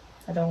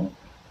 I don't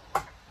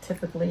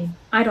typically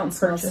I don't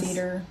smell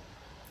cedar.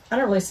 I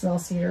don't really smell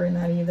cedar in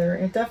that either.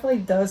 It definitely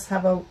does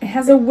have a... It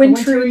has a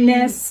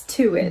winteriness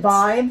to it.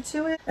 Vibe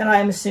to it. And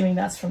I'm assuming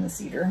that's from the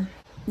cedar.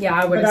 Yeah,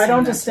 I would. But I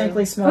don't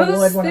distinctly smell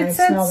wood when I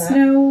smell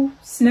that.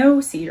 Snow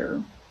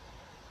cedar.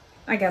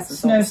 I guess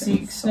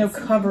it's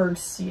snow-covered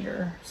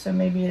cedar. So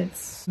maybe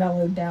it's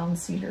mellowed down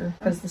cedar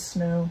because the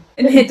snow...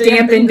 It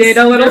dampened it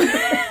a little bit.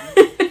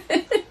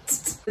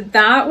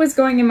 That was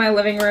going in my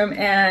living room,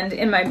 and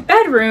in my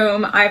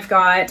bedroom I've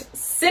got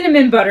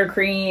cinnamon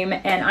buttercream,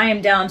 and I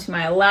am down to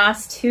my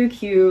last 2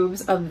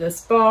 cubes of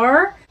this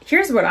bar.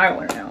 Here's what I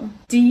want to know.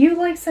 Do you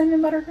like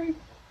cinnamon buttercream?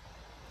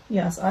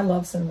 Yes, I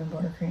love cinnamon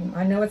buttercream.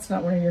 I know it's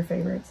not one of your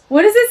favorites.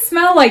 What does it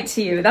smell like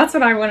to you? That's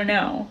what I want to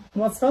know.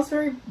 Well, it smells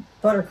very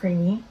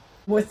buttercreamy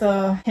with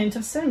a hint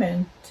of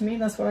cinnamon. To me,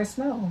 that's what I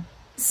smell.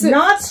 So,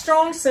 not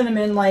strong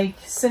cinnamon like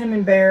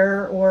cinnamon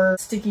bear or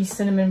sticky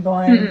cinnamon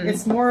bun.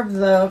 It's more of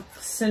the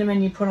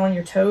cinnamon you put on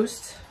your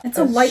toast. It's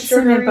a light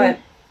cinnamon, but...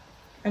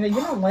 And you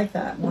don't like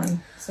that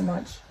one so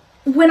much.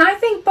 When I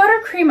think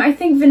buttercream, I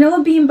think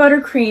vanilla bean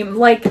buttercream,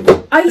 like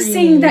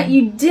icing that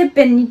you dip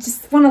and you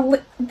just want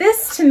to...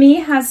 This, to me,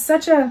 has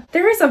such a...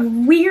 There is a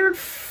weird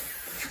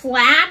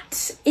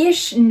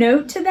flat-ish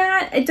note to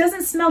that. It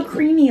doesn't smell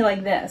creamy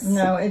like this.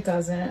 No, it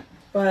doesn't.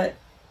 But...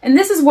 And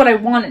this is what I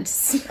wanted to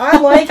smell. I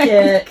like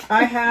it.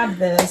 I have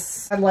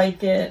this. I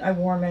like it. I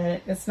warm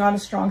it. It's not a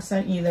strong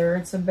scent either.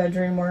 It's a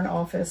bedroom or an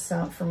office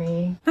scent for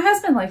me. My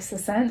husband likes the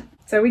scent,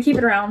 so we keep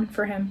it around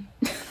for him.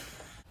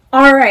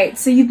 All right,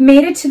 so you've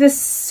made it to the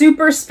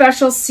super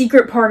special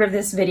secret part of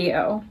this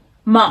video.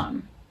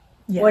 Mom,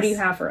 what do you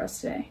have for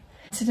us today?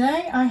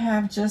 Today I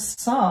have just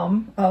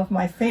some of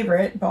my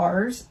favorite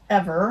bars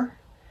ever.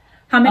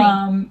 How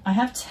many? I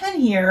have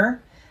 10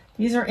 here.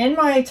 These are in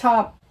my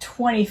top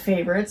 20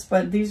 favorites,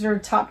 but these are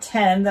top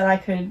 10 that I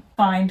could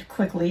find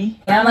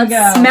quickly. And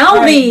let's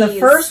smell these. The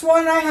first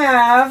one I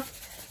have,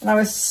 and I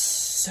was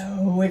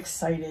so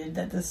excited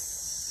that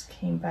this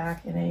came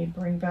back in a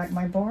Bring Back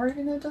My Bar,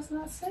 even though it does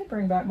not say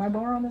Bring Back My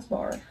Bar on this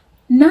bar.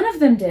 None of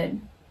them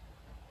did.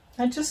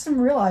 I just am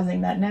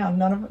realizing that now.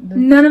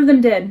 None of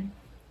them did.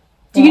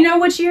 Do you know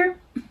which year?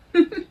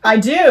 I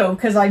do,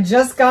 because I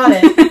just got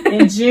it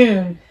in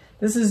June.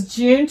 This is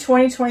June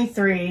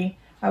 2023.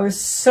 I was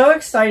so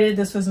excited.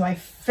 This was my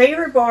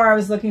favorite bar. I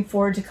was looking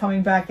forward to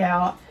coming back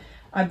out.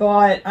 I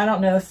bought, I don't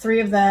know,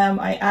 3 of them.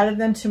 I added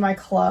them to my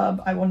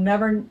club. I will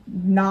never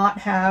not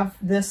have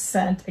this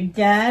scent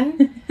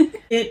again.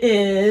 It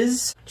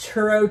is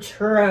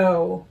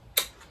Churro.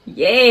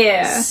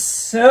 Yeah.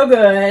 So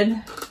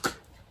good.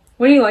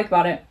 What do you like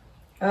about it?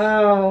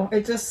 Oh,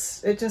 it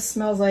just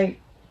smells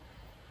like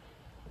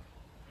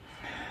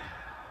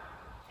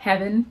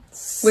heaven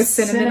with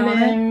cinnamon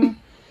on it.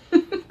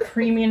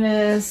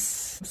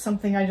 Creaminess,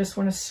 something I just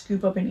want to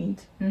scoop up and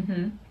eat.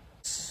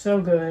 So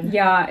good.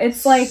 Yeah,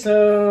 it's like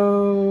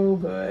so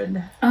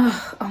good.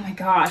 Oh my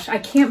gosh, I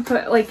can't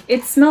put, like,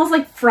 it smells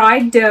like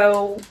fried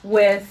dough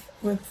with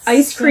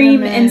ice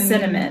cream and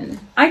cinnamon.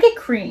 I get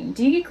cream.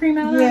 Do you get cream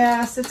out of that?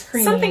 Yes, it's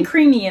creamy. Something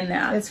creamy in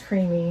that. It's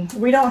creamy.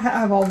 We don't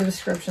have all the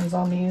descriptions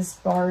on these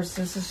bars.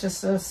 This is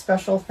just a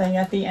special thing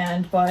at the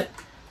end, but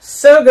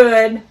so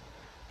good.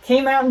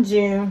 Came out in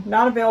June.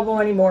 Not available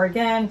anymore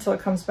again until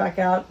it comes back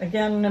out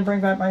again and Bring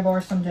Back My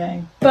Bar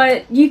someday.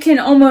 But you can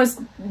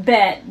almost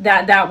bet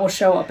that that will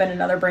show up in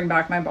another Bring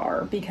Back My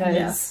Bar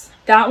because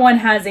that one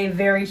has a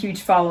very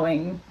huge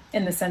following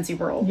in the Scentsy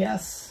world.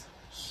 Yes.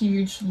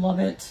 Huge. Love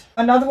it.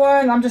 Another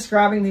one, I'm just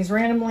grabbing these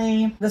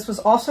randomly. This was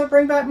also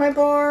Bring Back My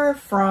Bar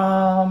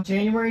from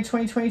January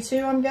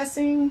 2022, I'm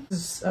guessing.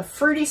 This is a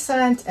fruity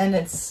scent and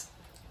it's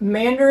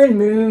Mandarin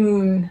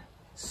Moon.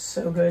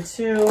 So good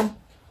too.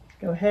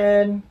 Go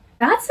ahead.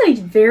 That's a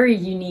very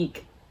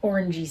unique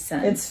orangey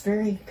scent. It's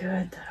very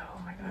good though.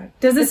 Oh my god.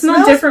 Does it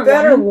smell different?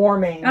 Better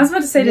warming. I was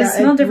about to say, does it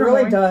smell different? It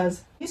really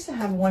does. I used to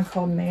have one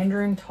called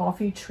Mandarin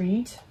Toffee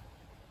Treat.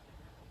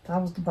 That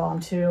was the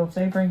bomb too. If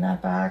they bring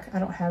that back, I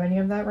don't have any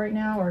of that right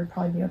now, or it'd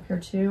probably be up here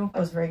too. That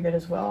was very good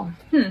as well.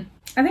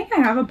 I think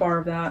I have a bar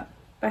of that,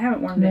 but I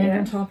haven't warmed it yet.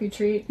 Mandarin Toffee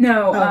Treat?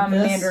 No,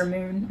 Mandarin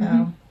Moon.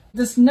 Oh.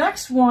 This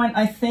next one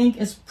I think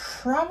is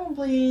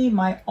probably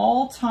my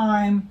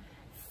all-time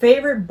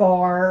favorite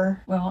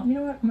bar. Well, you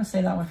know what? I'm gonna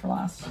save that one for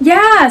last.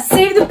 Yeah,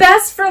 save the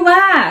best for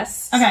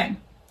last. Okay.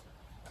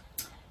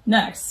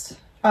 Next.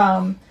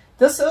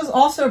 This is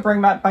also a Bring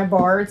Back My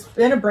Bar. It's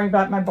been a Bring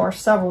Back My Bar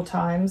several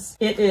times.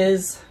 It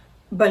is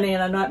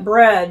banana nut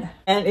bread.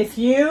 And if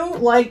you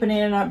like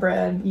banana nut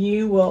bread,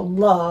 you will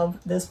love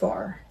this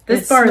bar.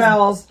 This bar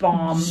smells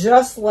bomb.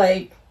 Just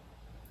like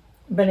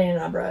banana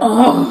nut bread.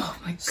 Oh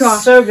my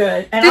gosh. So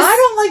good. And I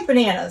don't like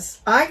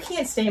bananas. I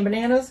can't stand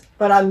bananas,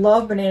 but I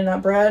love banana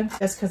nut bread.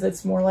 That's because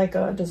it's more like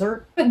a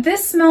dessert. But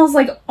this smells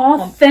like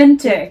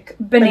authentic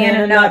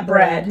banana nut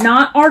bread,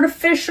 not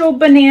artificial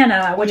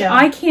banana, which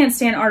I can't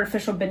stand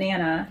artificial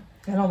banana.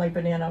 I don't like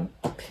banana,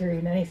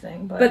 period,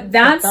 anything. But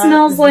that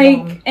smells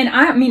like, and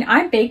I mean,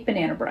 I bake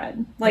banana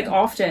bread, like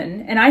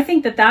often, and I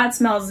think that that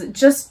smells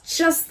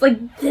just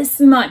like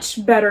this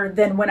much better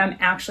than when I'm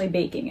actually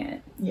baking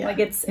it. Yeah. Like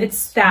it's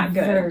that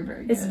good. Very,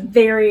 very good. It's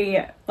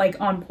very, like,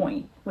 on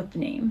point with the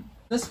name.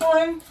 This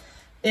one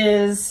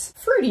is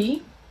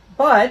fruity,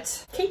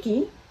 but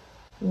cakey.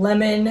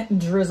 Lemon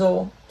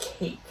drizzle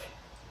cake.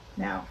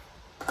 Now,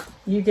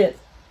 you get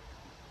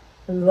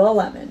the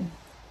lemon.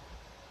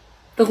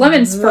 The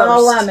lemon's first.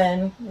 The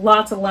lemon.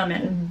 Lots of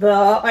lemon.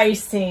 The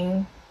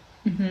icing.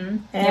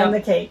 And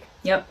the cake.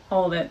 Yep,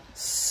 all of it.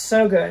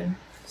 So good.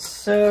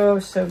 So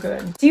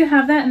good. Do you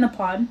have that in the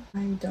pod? I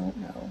don't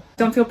know.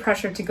 Don't feel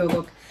pressured to go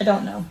look. I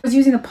don't know. I was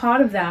using a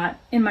pod of that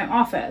in my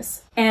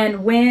office.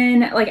 And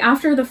when, like,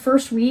 after the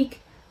first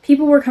week,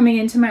 people were coming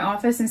into my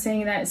office and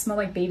saying that it smelled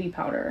like baby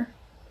powder.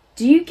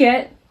 Do you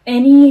get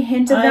any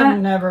hint of that? I've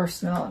never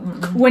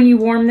smelled it. When you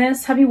warm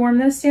this? Have you warmed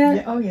this yet?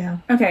 Yeah. Oh, yeah.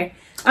 Okay.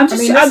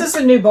 This is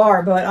a new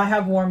bar, but I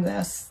have warmed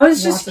this. I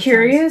was just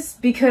curious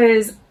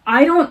because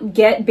I don't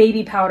get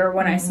baby powder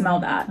when I smell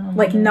that.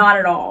 Like, not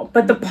at all.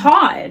 But the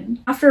pod,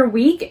 after a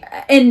week,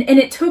 and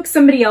it took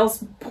somebody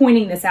else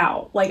pointing this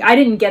out. Like, I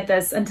didn't get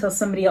this until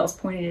somebody else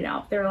pointed it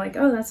out. They were like,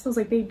 oh, that smells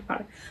like baby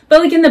powder. But,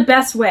 like, in the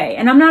best way.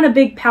 And I'm not a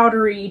big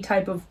powdery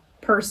type of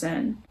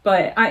person.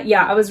 But,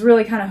 I was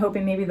really kind of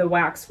hoping maybe the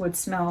wax would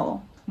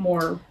smell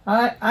more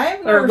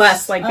or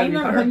less like baby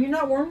powder. Have you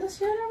not warmed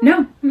this yet?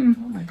 No.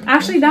 Oh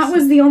actually, that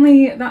was the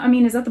only. I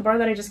mean, is that the bar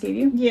that I just gave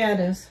you? Yeah, it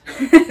is.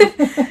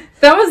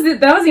 that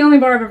was the only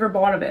bar I've ever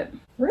bought of it.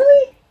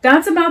 Really?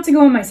 That's about to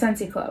go in my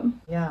Scentsy Club.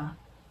 Yeah.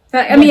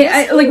 That, I mean,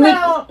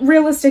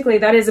 realistically,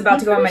 that is about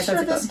to go in my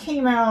Scentsy Club. This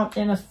came out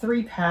in a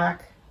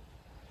 3-pack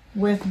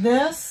with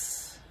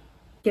this.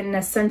 Getting a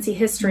Scentsy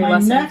history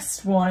lesson. My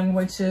next one,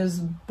 which is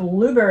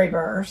Blueberry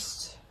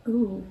Burst.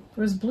 Ooh. It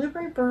was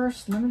Blueberry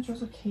Burst, Lemon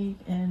Drizzle Cake,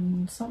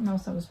 and something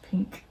else that was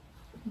pink.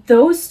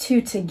 Those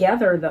two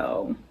together,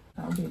 though.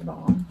 That would be the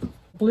bomb.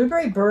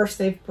 Blueberry Burst,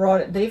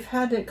 they've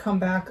had it come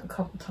back a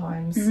couple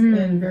times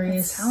in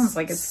various. It sounds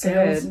like it's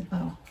sales. good.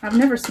 Oh. I've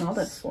never smelled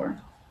it before.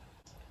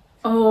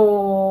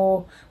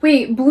 Oh,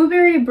 wait,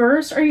 Blueberry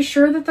Burst? Are you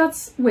sure that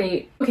that's...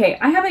 Wait, okay,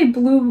 I have a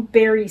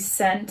blueberry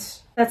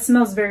scent that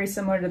smells very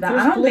similar to that.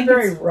 There's I don't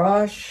Blueberry think it's...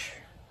 Rush.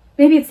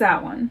 Maybe it's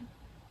that one.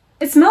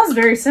 It smells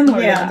very similar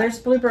to that. There's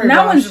Blueberry Rush.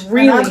 That one's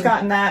really... And I've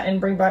gotten that and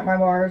Bring Back My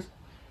Bars.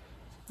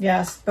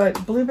 Yes,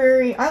 but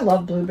blueberry, I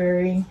love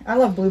blueberry. I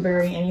love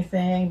blueberry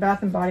anything.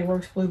 Bath and Body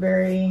Works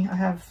blueberry. I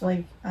have,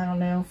 like, I don't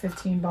know,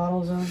 15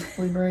 bottles of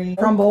blueberry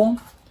crumble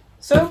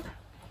soap.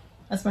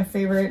 That's my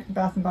favorite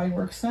Bath and Body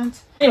Works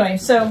scent. Anyway,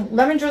 so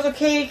Lemon Drizzle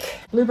Cake,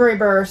 Blueberry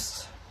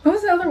Burst. What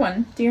was the other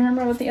one? Do you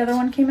remember what the other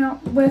one came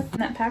out with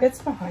in that pack?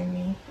 It's behind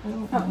me. I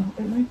don't know.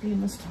 It might be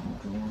in this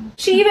top drawer.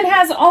 She even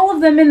has all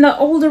of them in the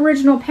old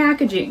original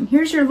packaging.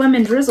 Here's your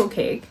Lemon Drizzle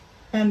Cake.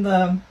 And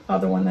the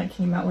other one that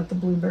came out with the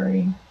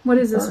blueberry. What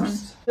is this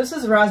burst. One? This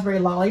is Raspberry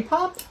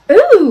Lollipop.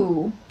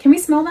 Ooh! Can we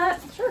smell that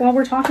Sure. while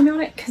we're talking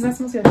about it? Because that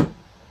smells good.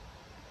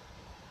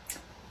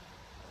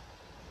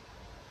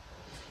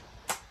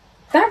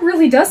 That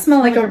really does smell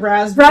like a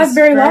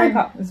raspberry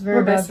lollipop. It's very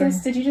Ribiscus?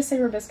 raspberry. Did you just say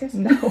ribiscus?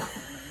 No.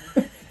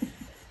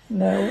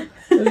 No.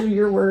 Those are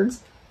your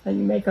words that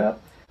you make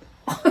up.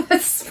 Oh,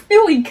 that's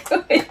really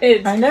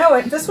good. I know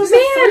it. This was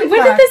Man,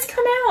 when did this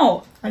come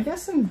out? I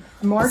guess in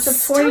March of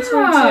 2022.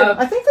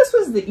 I think this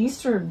was the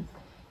Easter.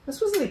 This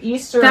was the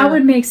Easter. That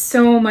would make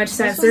so much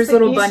sense. There's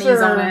little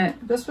bunnies on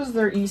it. This was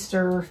their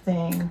Easter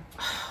thing.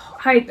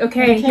 Hi.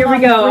 Okay, here we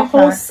go. A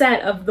whole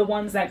set of the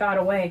ones that got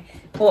away.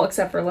 Well,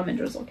 except for Lemon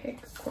Drizzle Cake,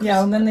 of course.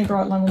 Yeah, and then they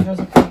brought Lemon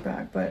Drizzle Cake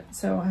back. But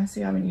so I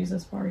haven't used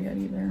this bar yet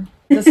either.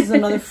 This is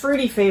another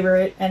fruity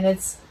favorite, and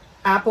it's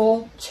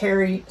Apple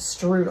Cherry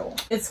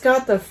Strudel. It's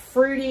got the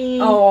fruity.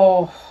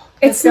 Oh,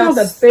 it's got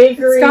the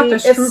bakery. It's got the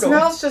strudel. It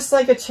smells just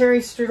like a cherry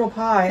strudel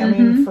pie. I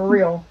mean, for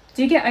real.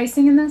 Do you get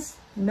icing in this?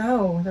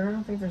 No, I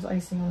don't think there's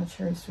icing on the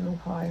cherry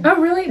strudel pie. Oh,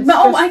 really? It's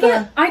But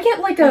I get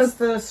like a... It's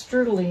the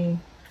strudely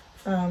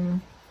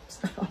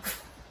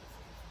stuff.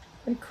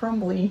 Like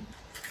crumbly.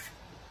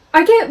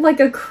 I get like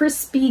a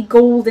crispy,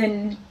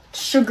 golden,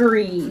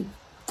 sugary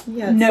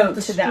note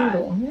to that.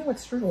 Strudel. You know what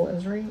strudel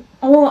is, right?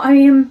 Oh, I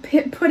am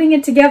putting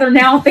it together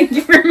now. Thank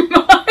you very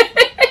much.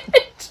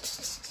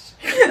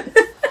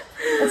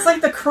 It's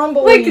like the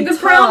crumbly like the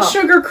brown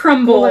sugar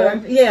crumble.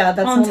 Yeah,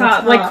 that's on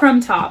top, like crumb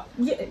top.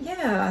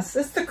 Yes,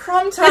 it's the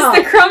crumb top.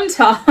 It's the crumb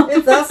top.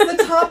 That's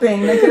the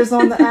topping that goes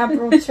on the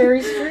apple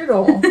cherry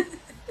strudel.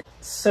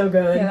 So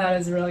good. Yeah,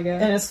 that is really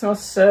good. And it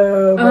smells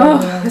so good.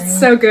 Oh, it's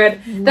so good.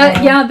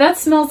 That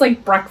smells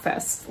like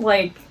breakfast.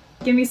 Like,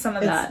 give me some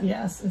of that.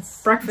 Yes,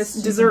 it's breakfast,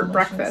 it's dessert delicious.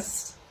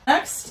 breakfast.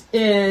 Next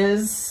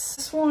is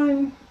this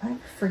one. I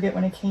forget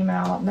when it came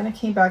out. And then it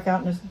came back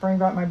out and just bring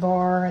back my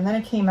bar. And then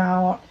it came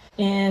out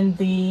in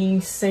the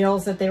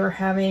sales that they were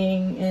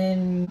having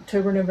in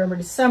October, November,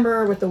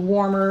 December with the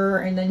warmer,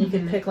 and then you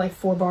could pick like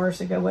 4 bars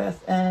to go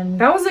with. And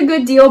that was a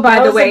good deal,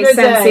 by the way,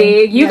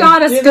 Scentsy. You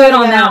got us good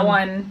on that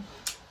one.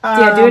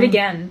 Yeah, do it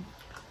again.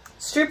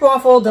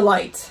 Stroopwaffel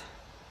Delight.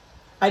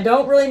 I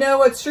don't really know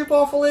what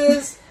Stroopwaffel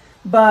is,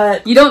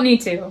 but you don't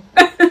need to.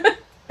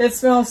 It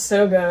smells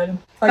so good. Again,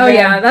 oh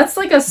yeah, that's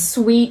like a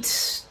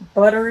sweet,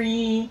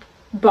 buttery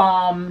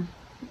bomb.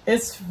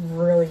 It's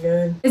really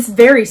good. It's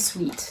very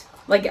sweet.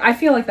 Like, I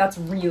feel like that's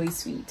really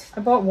sweet.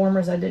 I bought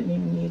warmers I didn't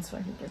even need so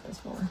I could get this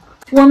bar.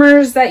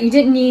 Warmers that you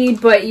didn't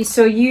need, but you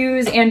still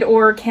use and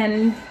or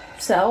can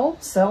sell.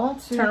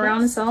 Turn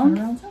around and sell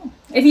them.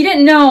 If you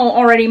didn't know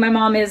already, my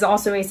mom is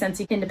also a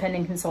Scentsy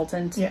independent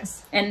consultant.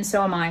 Yes. And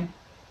so am I.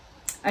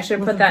 I should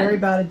have With put that. Very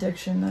bad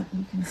addiction that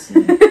you can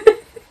see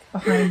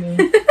behind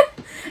me.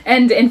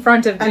 And in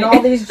front of me. And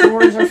all these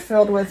drawers are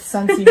filled with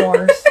Scentsy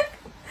bars.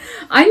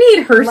 I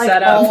need her like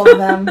setup. all of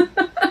them.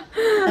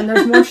 And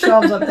there's more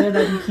shelves up there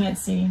that you can't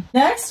see.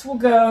 Next, we'll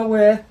go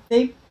with,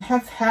 they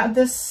have had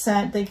this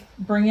scent. They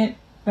bring it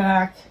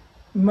back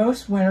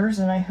most winters,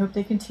 and I hope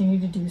they continue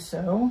to do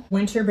so.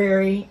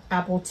 Winterberry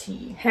Apple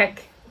Tea.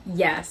 Heck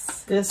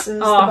yes. This is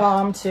the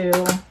bomb, too.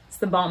 It's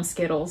the bomb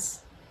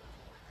Skittles.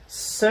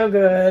 So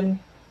good.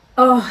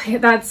 Oh,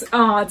 it's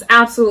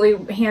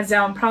absolutely, hands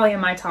down, probably in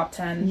my top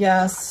 10.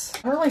 Yes.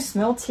 I don't really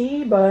smell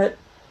tea, but...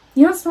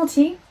 You don't smell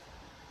tea?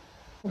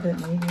 A little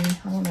bit, maybe.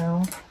 I don't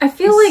know. I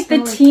feel like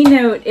the tea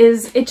note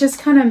is, it just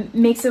kind of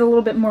makes it a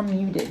little bit more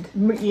muted.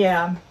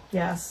 Yeah.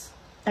 Yes.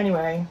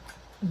 Anyway,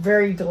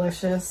 very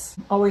delicious.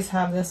 Always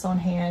have this on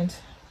hand.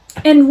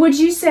 And would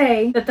you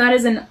say that that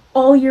is an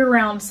all year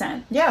round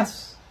scent?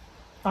 Yes.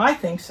 I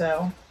think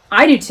so.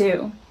 I do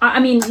too.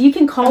 I mean, you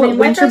can call it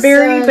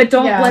Winterberry, but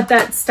don't let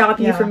that stop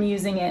you from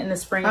using it in the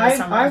spring and the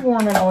summer. I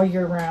warm it all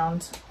year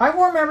round. I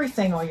warm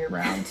everything all year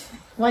round.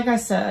 Like I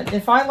said,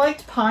 if I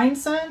liked pine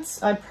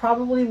scents, I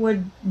probably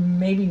would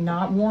maybe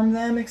not warm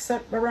them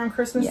except around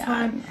Christmas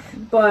time.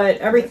 But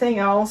everything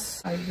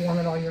else, I warm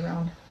it all year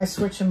round. I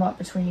switch them up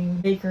between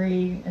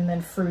bakery and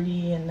then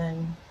fruity and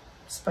then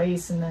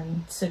spice and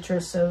then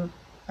citrus. So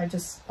I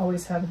just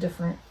always have a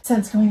different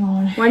scents going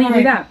on. Why do you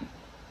do that?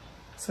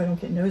 So I don't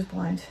get nose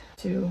blind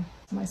to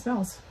my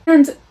smells.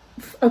 And,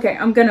 okay,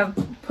 I'm gonna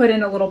put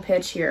in a little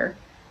pitch here.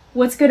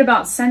 What's good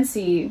about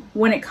Scentsy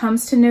when it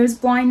comes to nose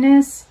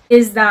blindness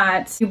is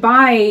that you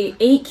buy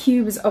 8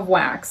 cubes of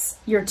wax.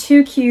 Your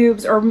 2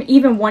 cubes or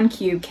even 1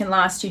 cube can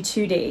last you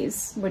 2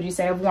 days, would you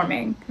say, of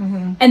warming.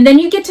 And then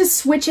you get to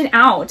switch it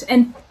out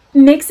and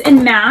mix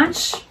and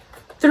match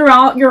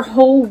throughout your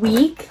whole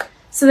week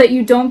so that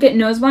you don't get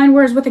nose blind.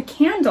 Whereas with a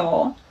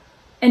candle,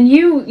 and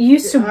you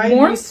used to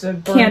warm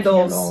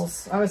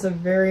candles. I was a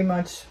very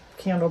much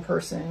candle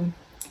person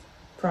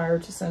prior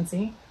to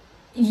Scentsy.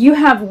 You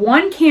have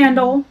one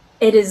candle.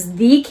 It is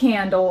the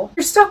candle.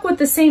 You're stuck with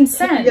the same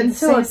scent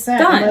until it's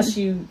done. Unless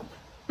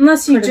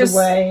you put it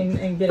away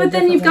and get it. But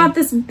then you've got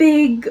this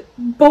big,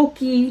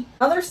 bulky.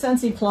 Other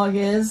Scentsy plug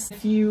is,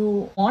 if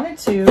you wanted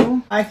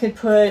to, I could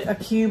put a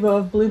cube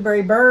of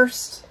blueberry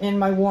burst in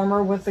my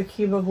warmer with a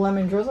cube of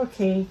lemon drizzle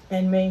cake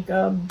and make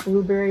a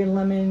blueberry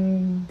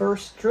lemon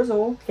burst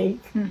drizzle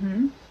cake.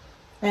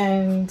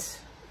 And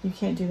you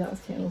can't do that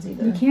with candles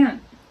either. You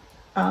can't.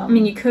 I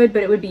mean, you could,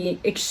 but it would be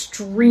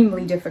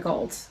extremely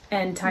difficult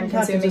and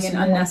time-consuming and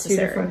unnecessary.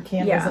 2 different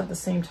candles at the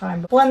same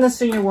time. But blend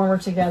this in your warmer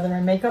together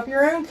and make up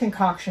your own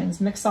concoctions.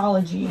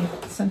 Mixology.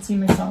 Scentsy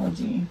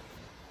mixology.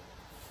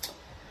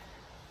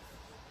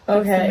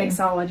 Okay. The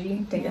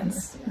mixology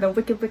dance. The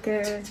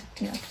wicked.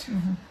 Yeah.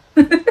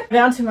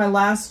 Down to my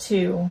last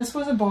 2. This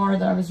was a bar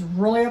that I was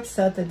really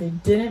upset that they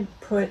didn't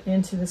put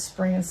into the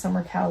spring and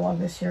summer catalog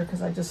this year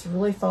because I just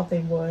really thought they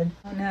would.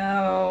 Oh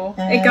no.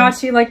 It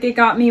got you like it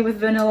got me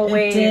with Vanilla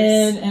Waves. It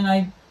did, and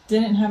I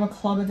didn't have a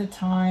club at the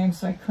time,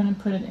 so I couldn't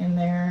put it in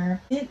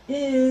there. It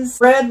is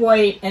red,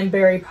 white, and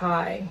berry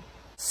pie.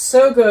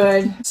 So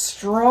good.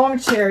 Strong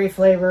cherry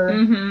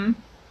flavor.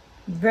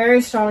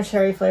 Very strong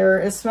cherry flavor.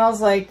 It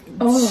smells like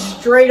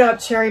straight up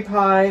cherry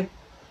pie.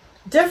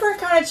 Different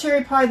kind of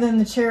cherry pie than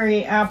the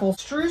cherry apple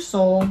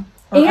streusel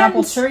or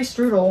apple cherry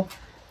strudel.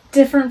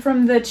 Different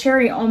from the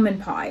cherry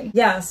almond pie.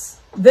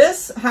 Yes.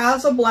 This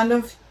has a blend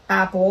of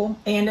apple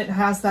and it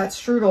has that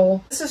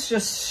strudel. This is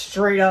just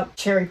straight up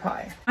cherry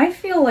pie. I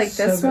feel like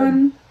So this good.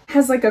 one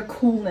has like a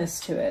coolness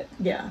to it.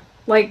 Yeah.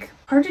 Like,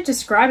 hard to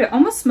describe. It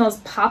almost smells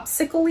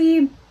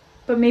popsicle-y,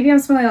 but maybe I'm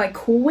smelling like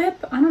Cool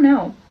Whip. I don't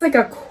know. It's like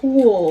a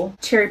cool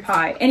cherry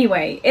pie.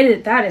 Anyway,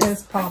 that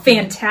is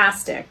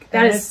fantastic.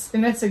 And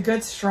it's a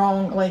good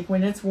strong, like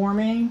when it's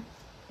warming,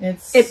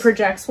 it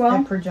projects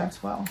well. It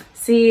projects well.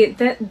 See,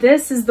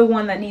 this is the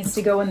one that needs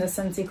to go in the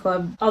Scentsy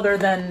Club other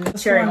than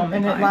cherry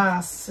almond pie. And it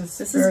lasts.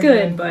 This is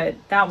good, but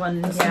that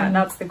one,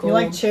 that's the gold. You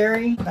like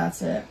cherry?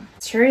 That's it.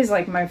 Cherry is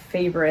like my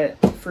favorite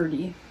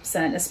fruity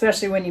scent,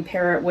 especially when you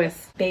pair it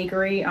with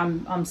bakery.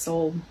 I'm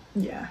sold.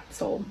 Yeah.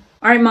 Sold.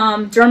 All right,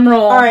 Mom, drum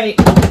roll. All right.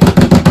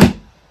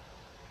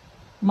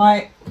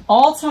 My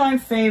all-time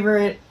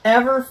favorite,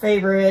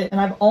 and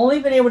I've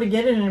only been able to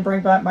get it and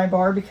bring back my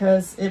bar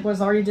because it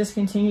was already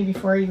discontinued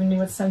before I even knew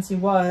what Scentsy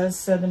was.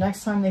 So the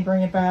next time they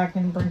bring it back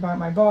and bring back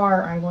my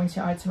bar, I'm going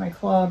to add it to my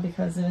club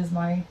because it is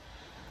my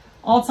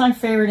all-time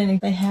favorite. And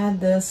they had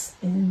this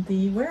in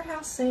the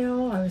warehouse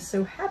sale. I was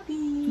so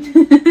happy.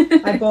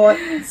 I bought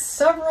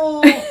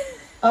several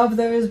of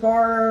those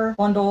bar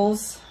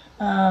bundles.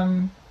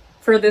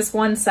 For this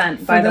one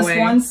scent, by the way. For this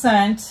one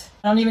scent.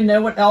 I don't even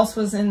know what else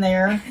was in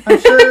there. I'm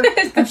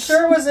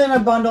sure it was in a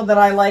bundle that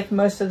I like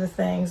most of the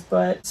things,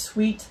 but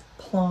sweet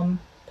plum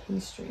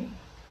pastry.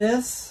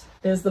 This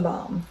is the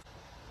bomb.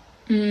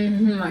 Oh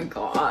my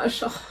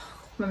gosh. Oh,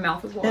 my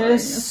mouth is watering. It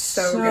is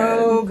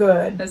so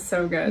good. It's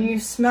so good. You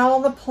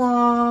smell the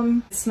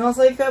plum. It smells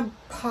like a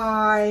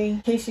pie.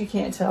 In case you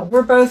can't tell,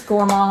 we're both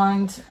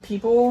gourmand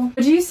people.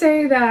 Would you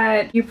say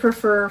that you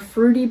prefer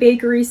fruity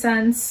bakery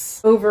scents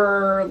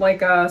over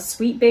like a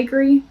sweet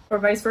bakery or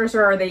vice versa,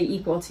 or are they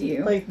equal to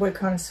you? Like what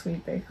kind of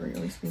sweet bakery are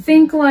we speaking?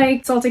 Think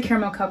like salted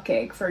caramel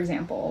cupcake, for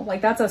example.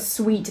 Like that's a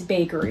sweet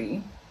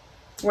bakery.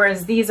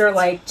 Whereas these are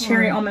like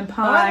cherry almond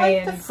pie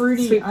and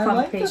fruity, sweet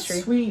plum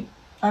pastry.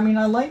 I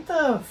like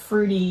the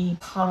fruity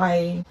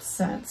pie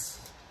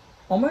scents.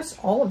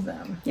 Almost all of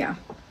them. Yeah,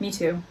 me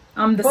too.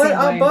 I'm the same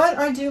way. But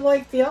I do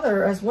like the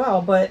other as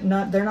well, but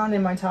they're not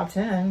in my top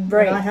 10.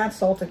 Right. And I had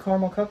salted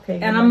caramel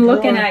cupcake. And I'm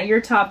looking at your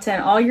top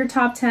 10. All your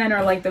top 10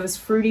 are like those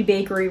fruity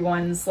bakery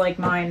ones like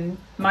mine.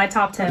 My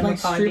top 10 would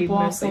probably be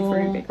mostly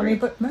fruity bakery.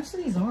 But most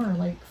of these are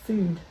like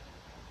food.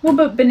 Well,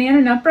 but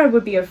banana nut bread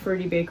would be a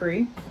fruity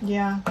bakery.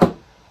 Yeah.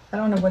 I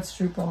don't know what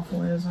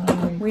Stroopwaffel is.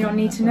 We don't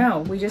need to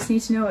know. We just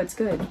need to know it's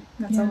good.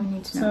 That's all we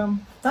need to know. So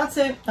that's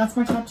it. That's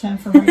my top 10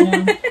 for right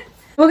now.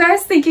 Well,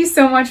 guys, thank you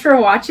so much for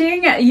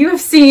watching. You have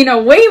seen a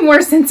way more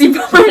Scentsy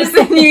bars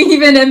than you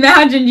even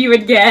imagined you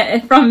would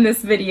get from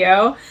this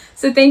video.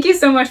 So thank you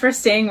so much for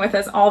staying with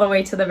us all the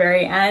way to the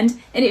very end.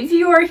 And if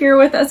you are here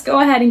with us, go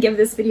ahead and give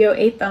this video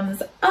a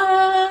thumbs up.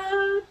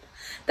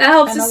 That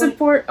helps to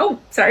support. Oh,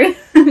 sorry.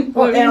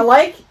 Well, and a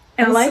like.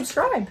 And like,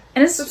 subscribe.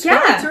 And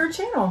subscribe to our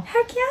channel.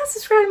 Heck yeah,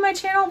 subscribe to my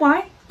channel.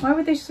 Why?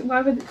 This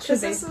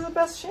is the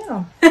best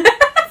channel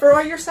for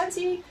all your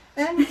Scentsy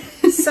and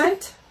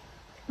scent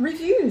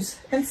reviews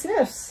and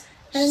sniffs.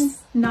 And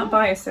not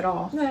biased at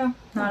all. No,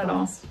 not at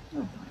all.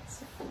 Not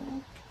biased at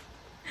all.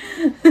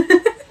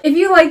 If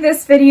you like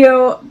this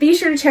video, be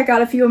sure to check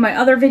out a few of my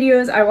other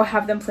videos. I will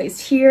have them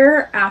placed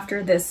here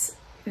after this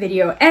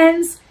video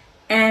ends.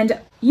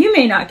 And you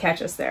may not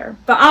catch us there,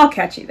 but I'll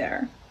catch you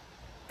there.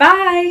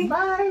 Bye!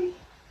 Bye!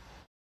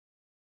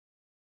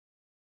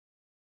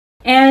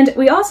 And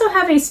we also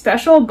have a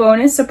special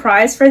bonus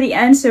surprise for the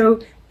end, so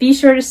be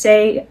sure to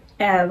stay.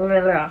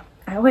 I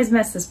always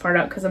mess this part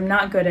up because I'm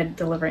not good at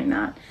delivering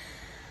that.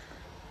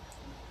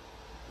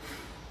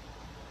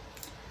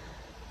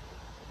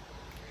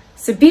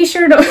 So be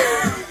sure to...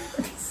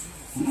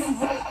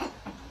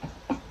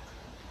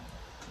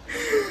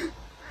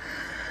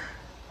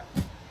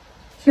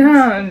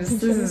 No,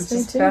 this is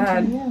just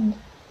bad.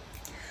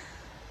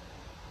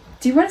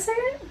 Do you want to say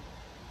it?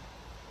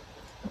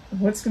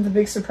 What's the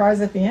big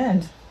surprise at the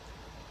end?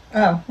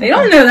 Oh. Okay. They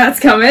don't know that's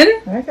coming.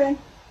 Okay.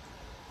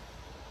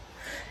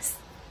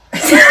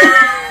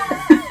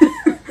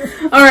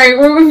 Alright,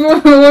 we've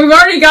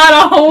already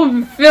got a whole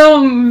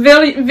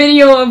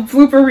video of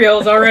blooper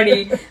reels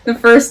already. The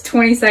first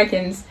 20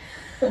 seconds.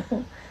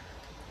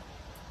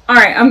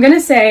 Alright, I'm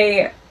gonna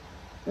say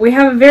we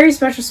have a very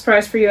special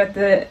surprise for you at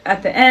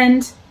the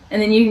end,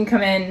 and then you can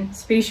come in.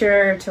 So be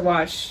sure to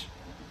watch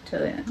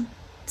till the end.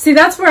 See,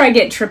 that's where I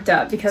get tripped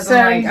up because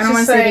I'm like, I don't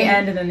want to say the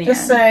end and then the end.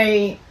 Just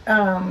say,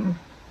 and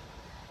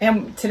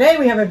today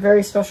we have a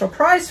very special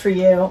prize for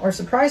you, or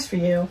surprise for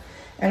you,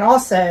 and I'll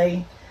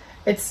say,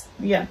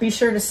 be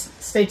sure to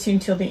stay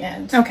tuned till the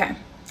end. Okay,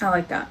 I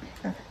like that.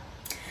 Okay.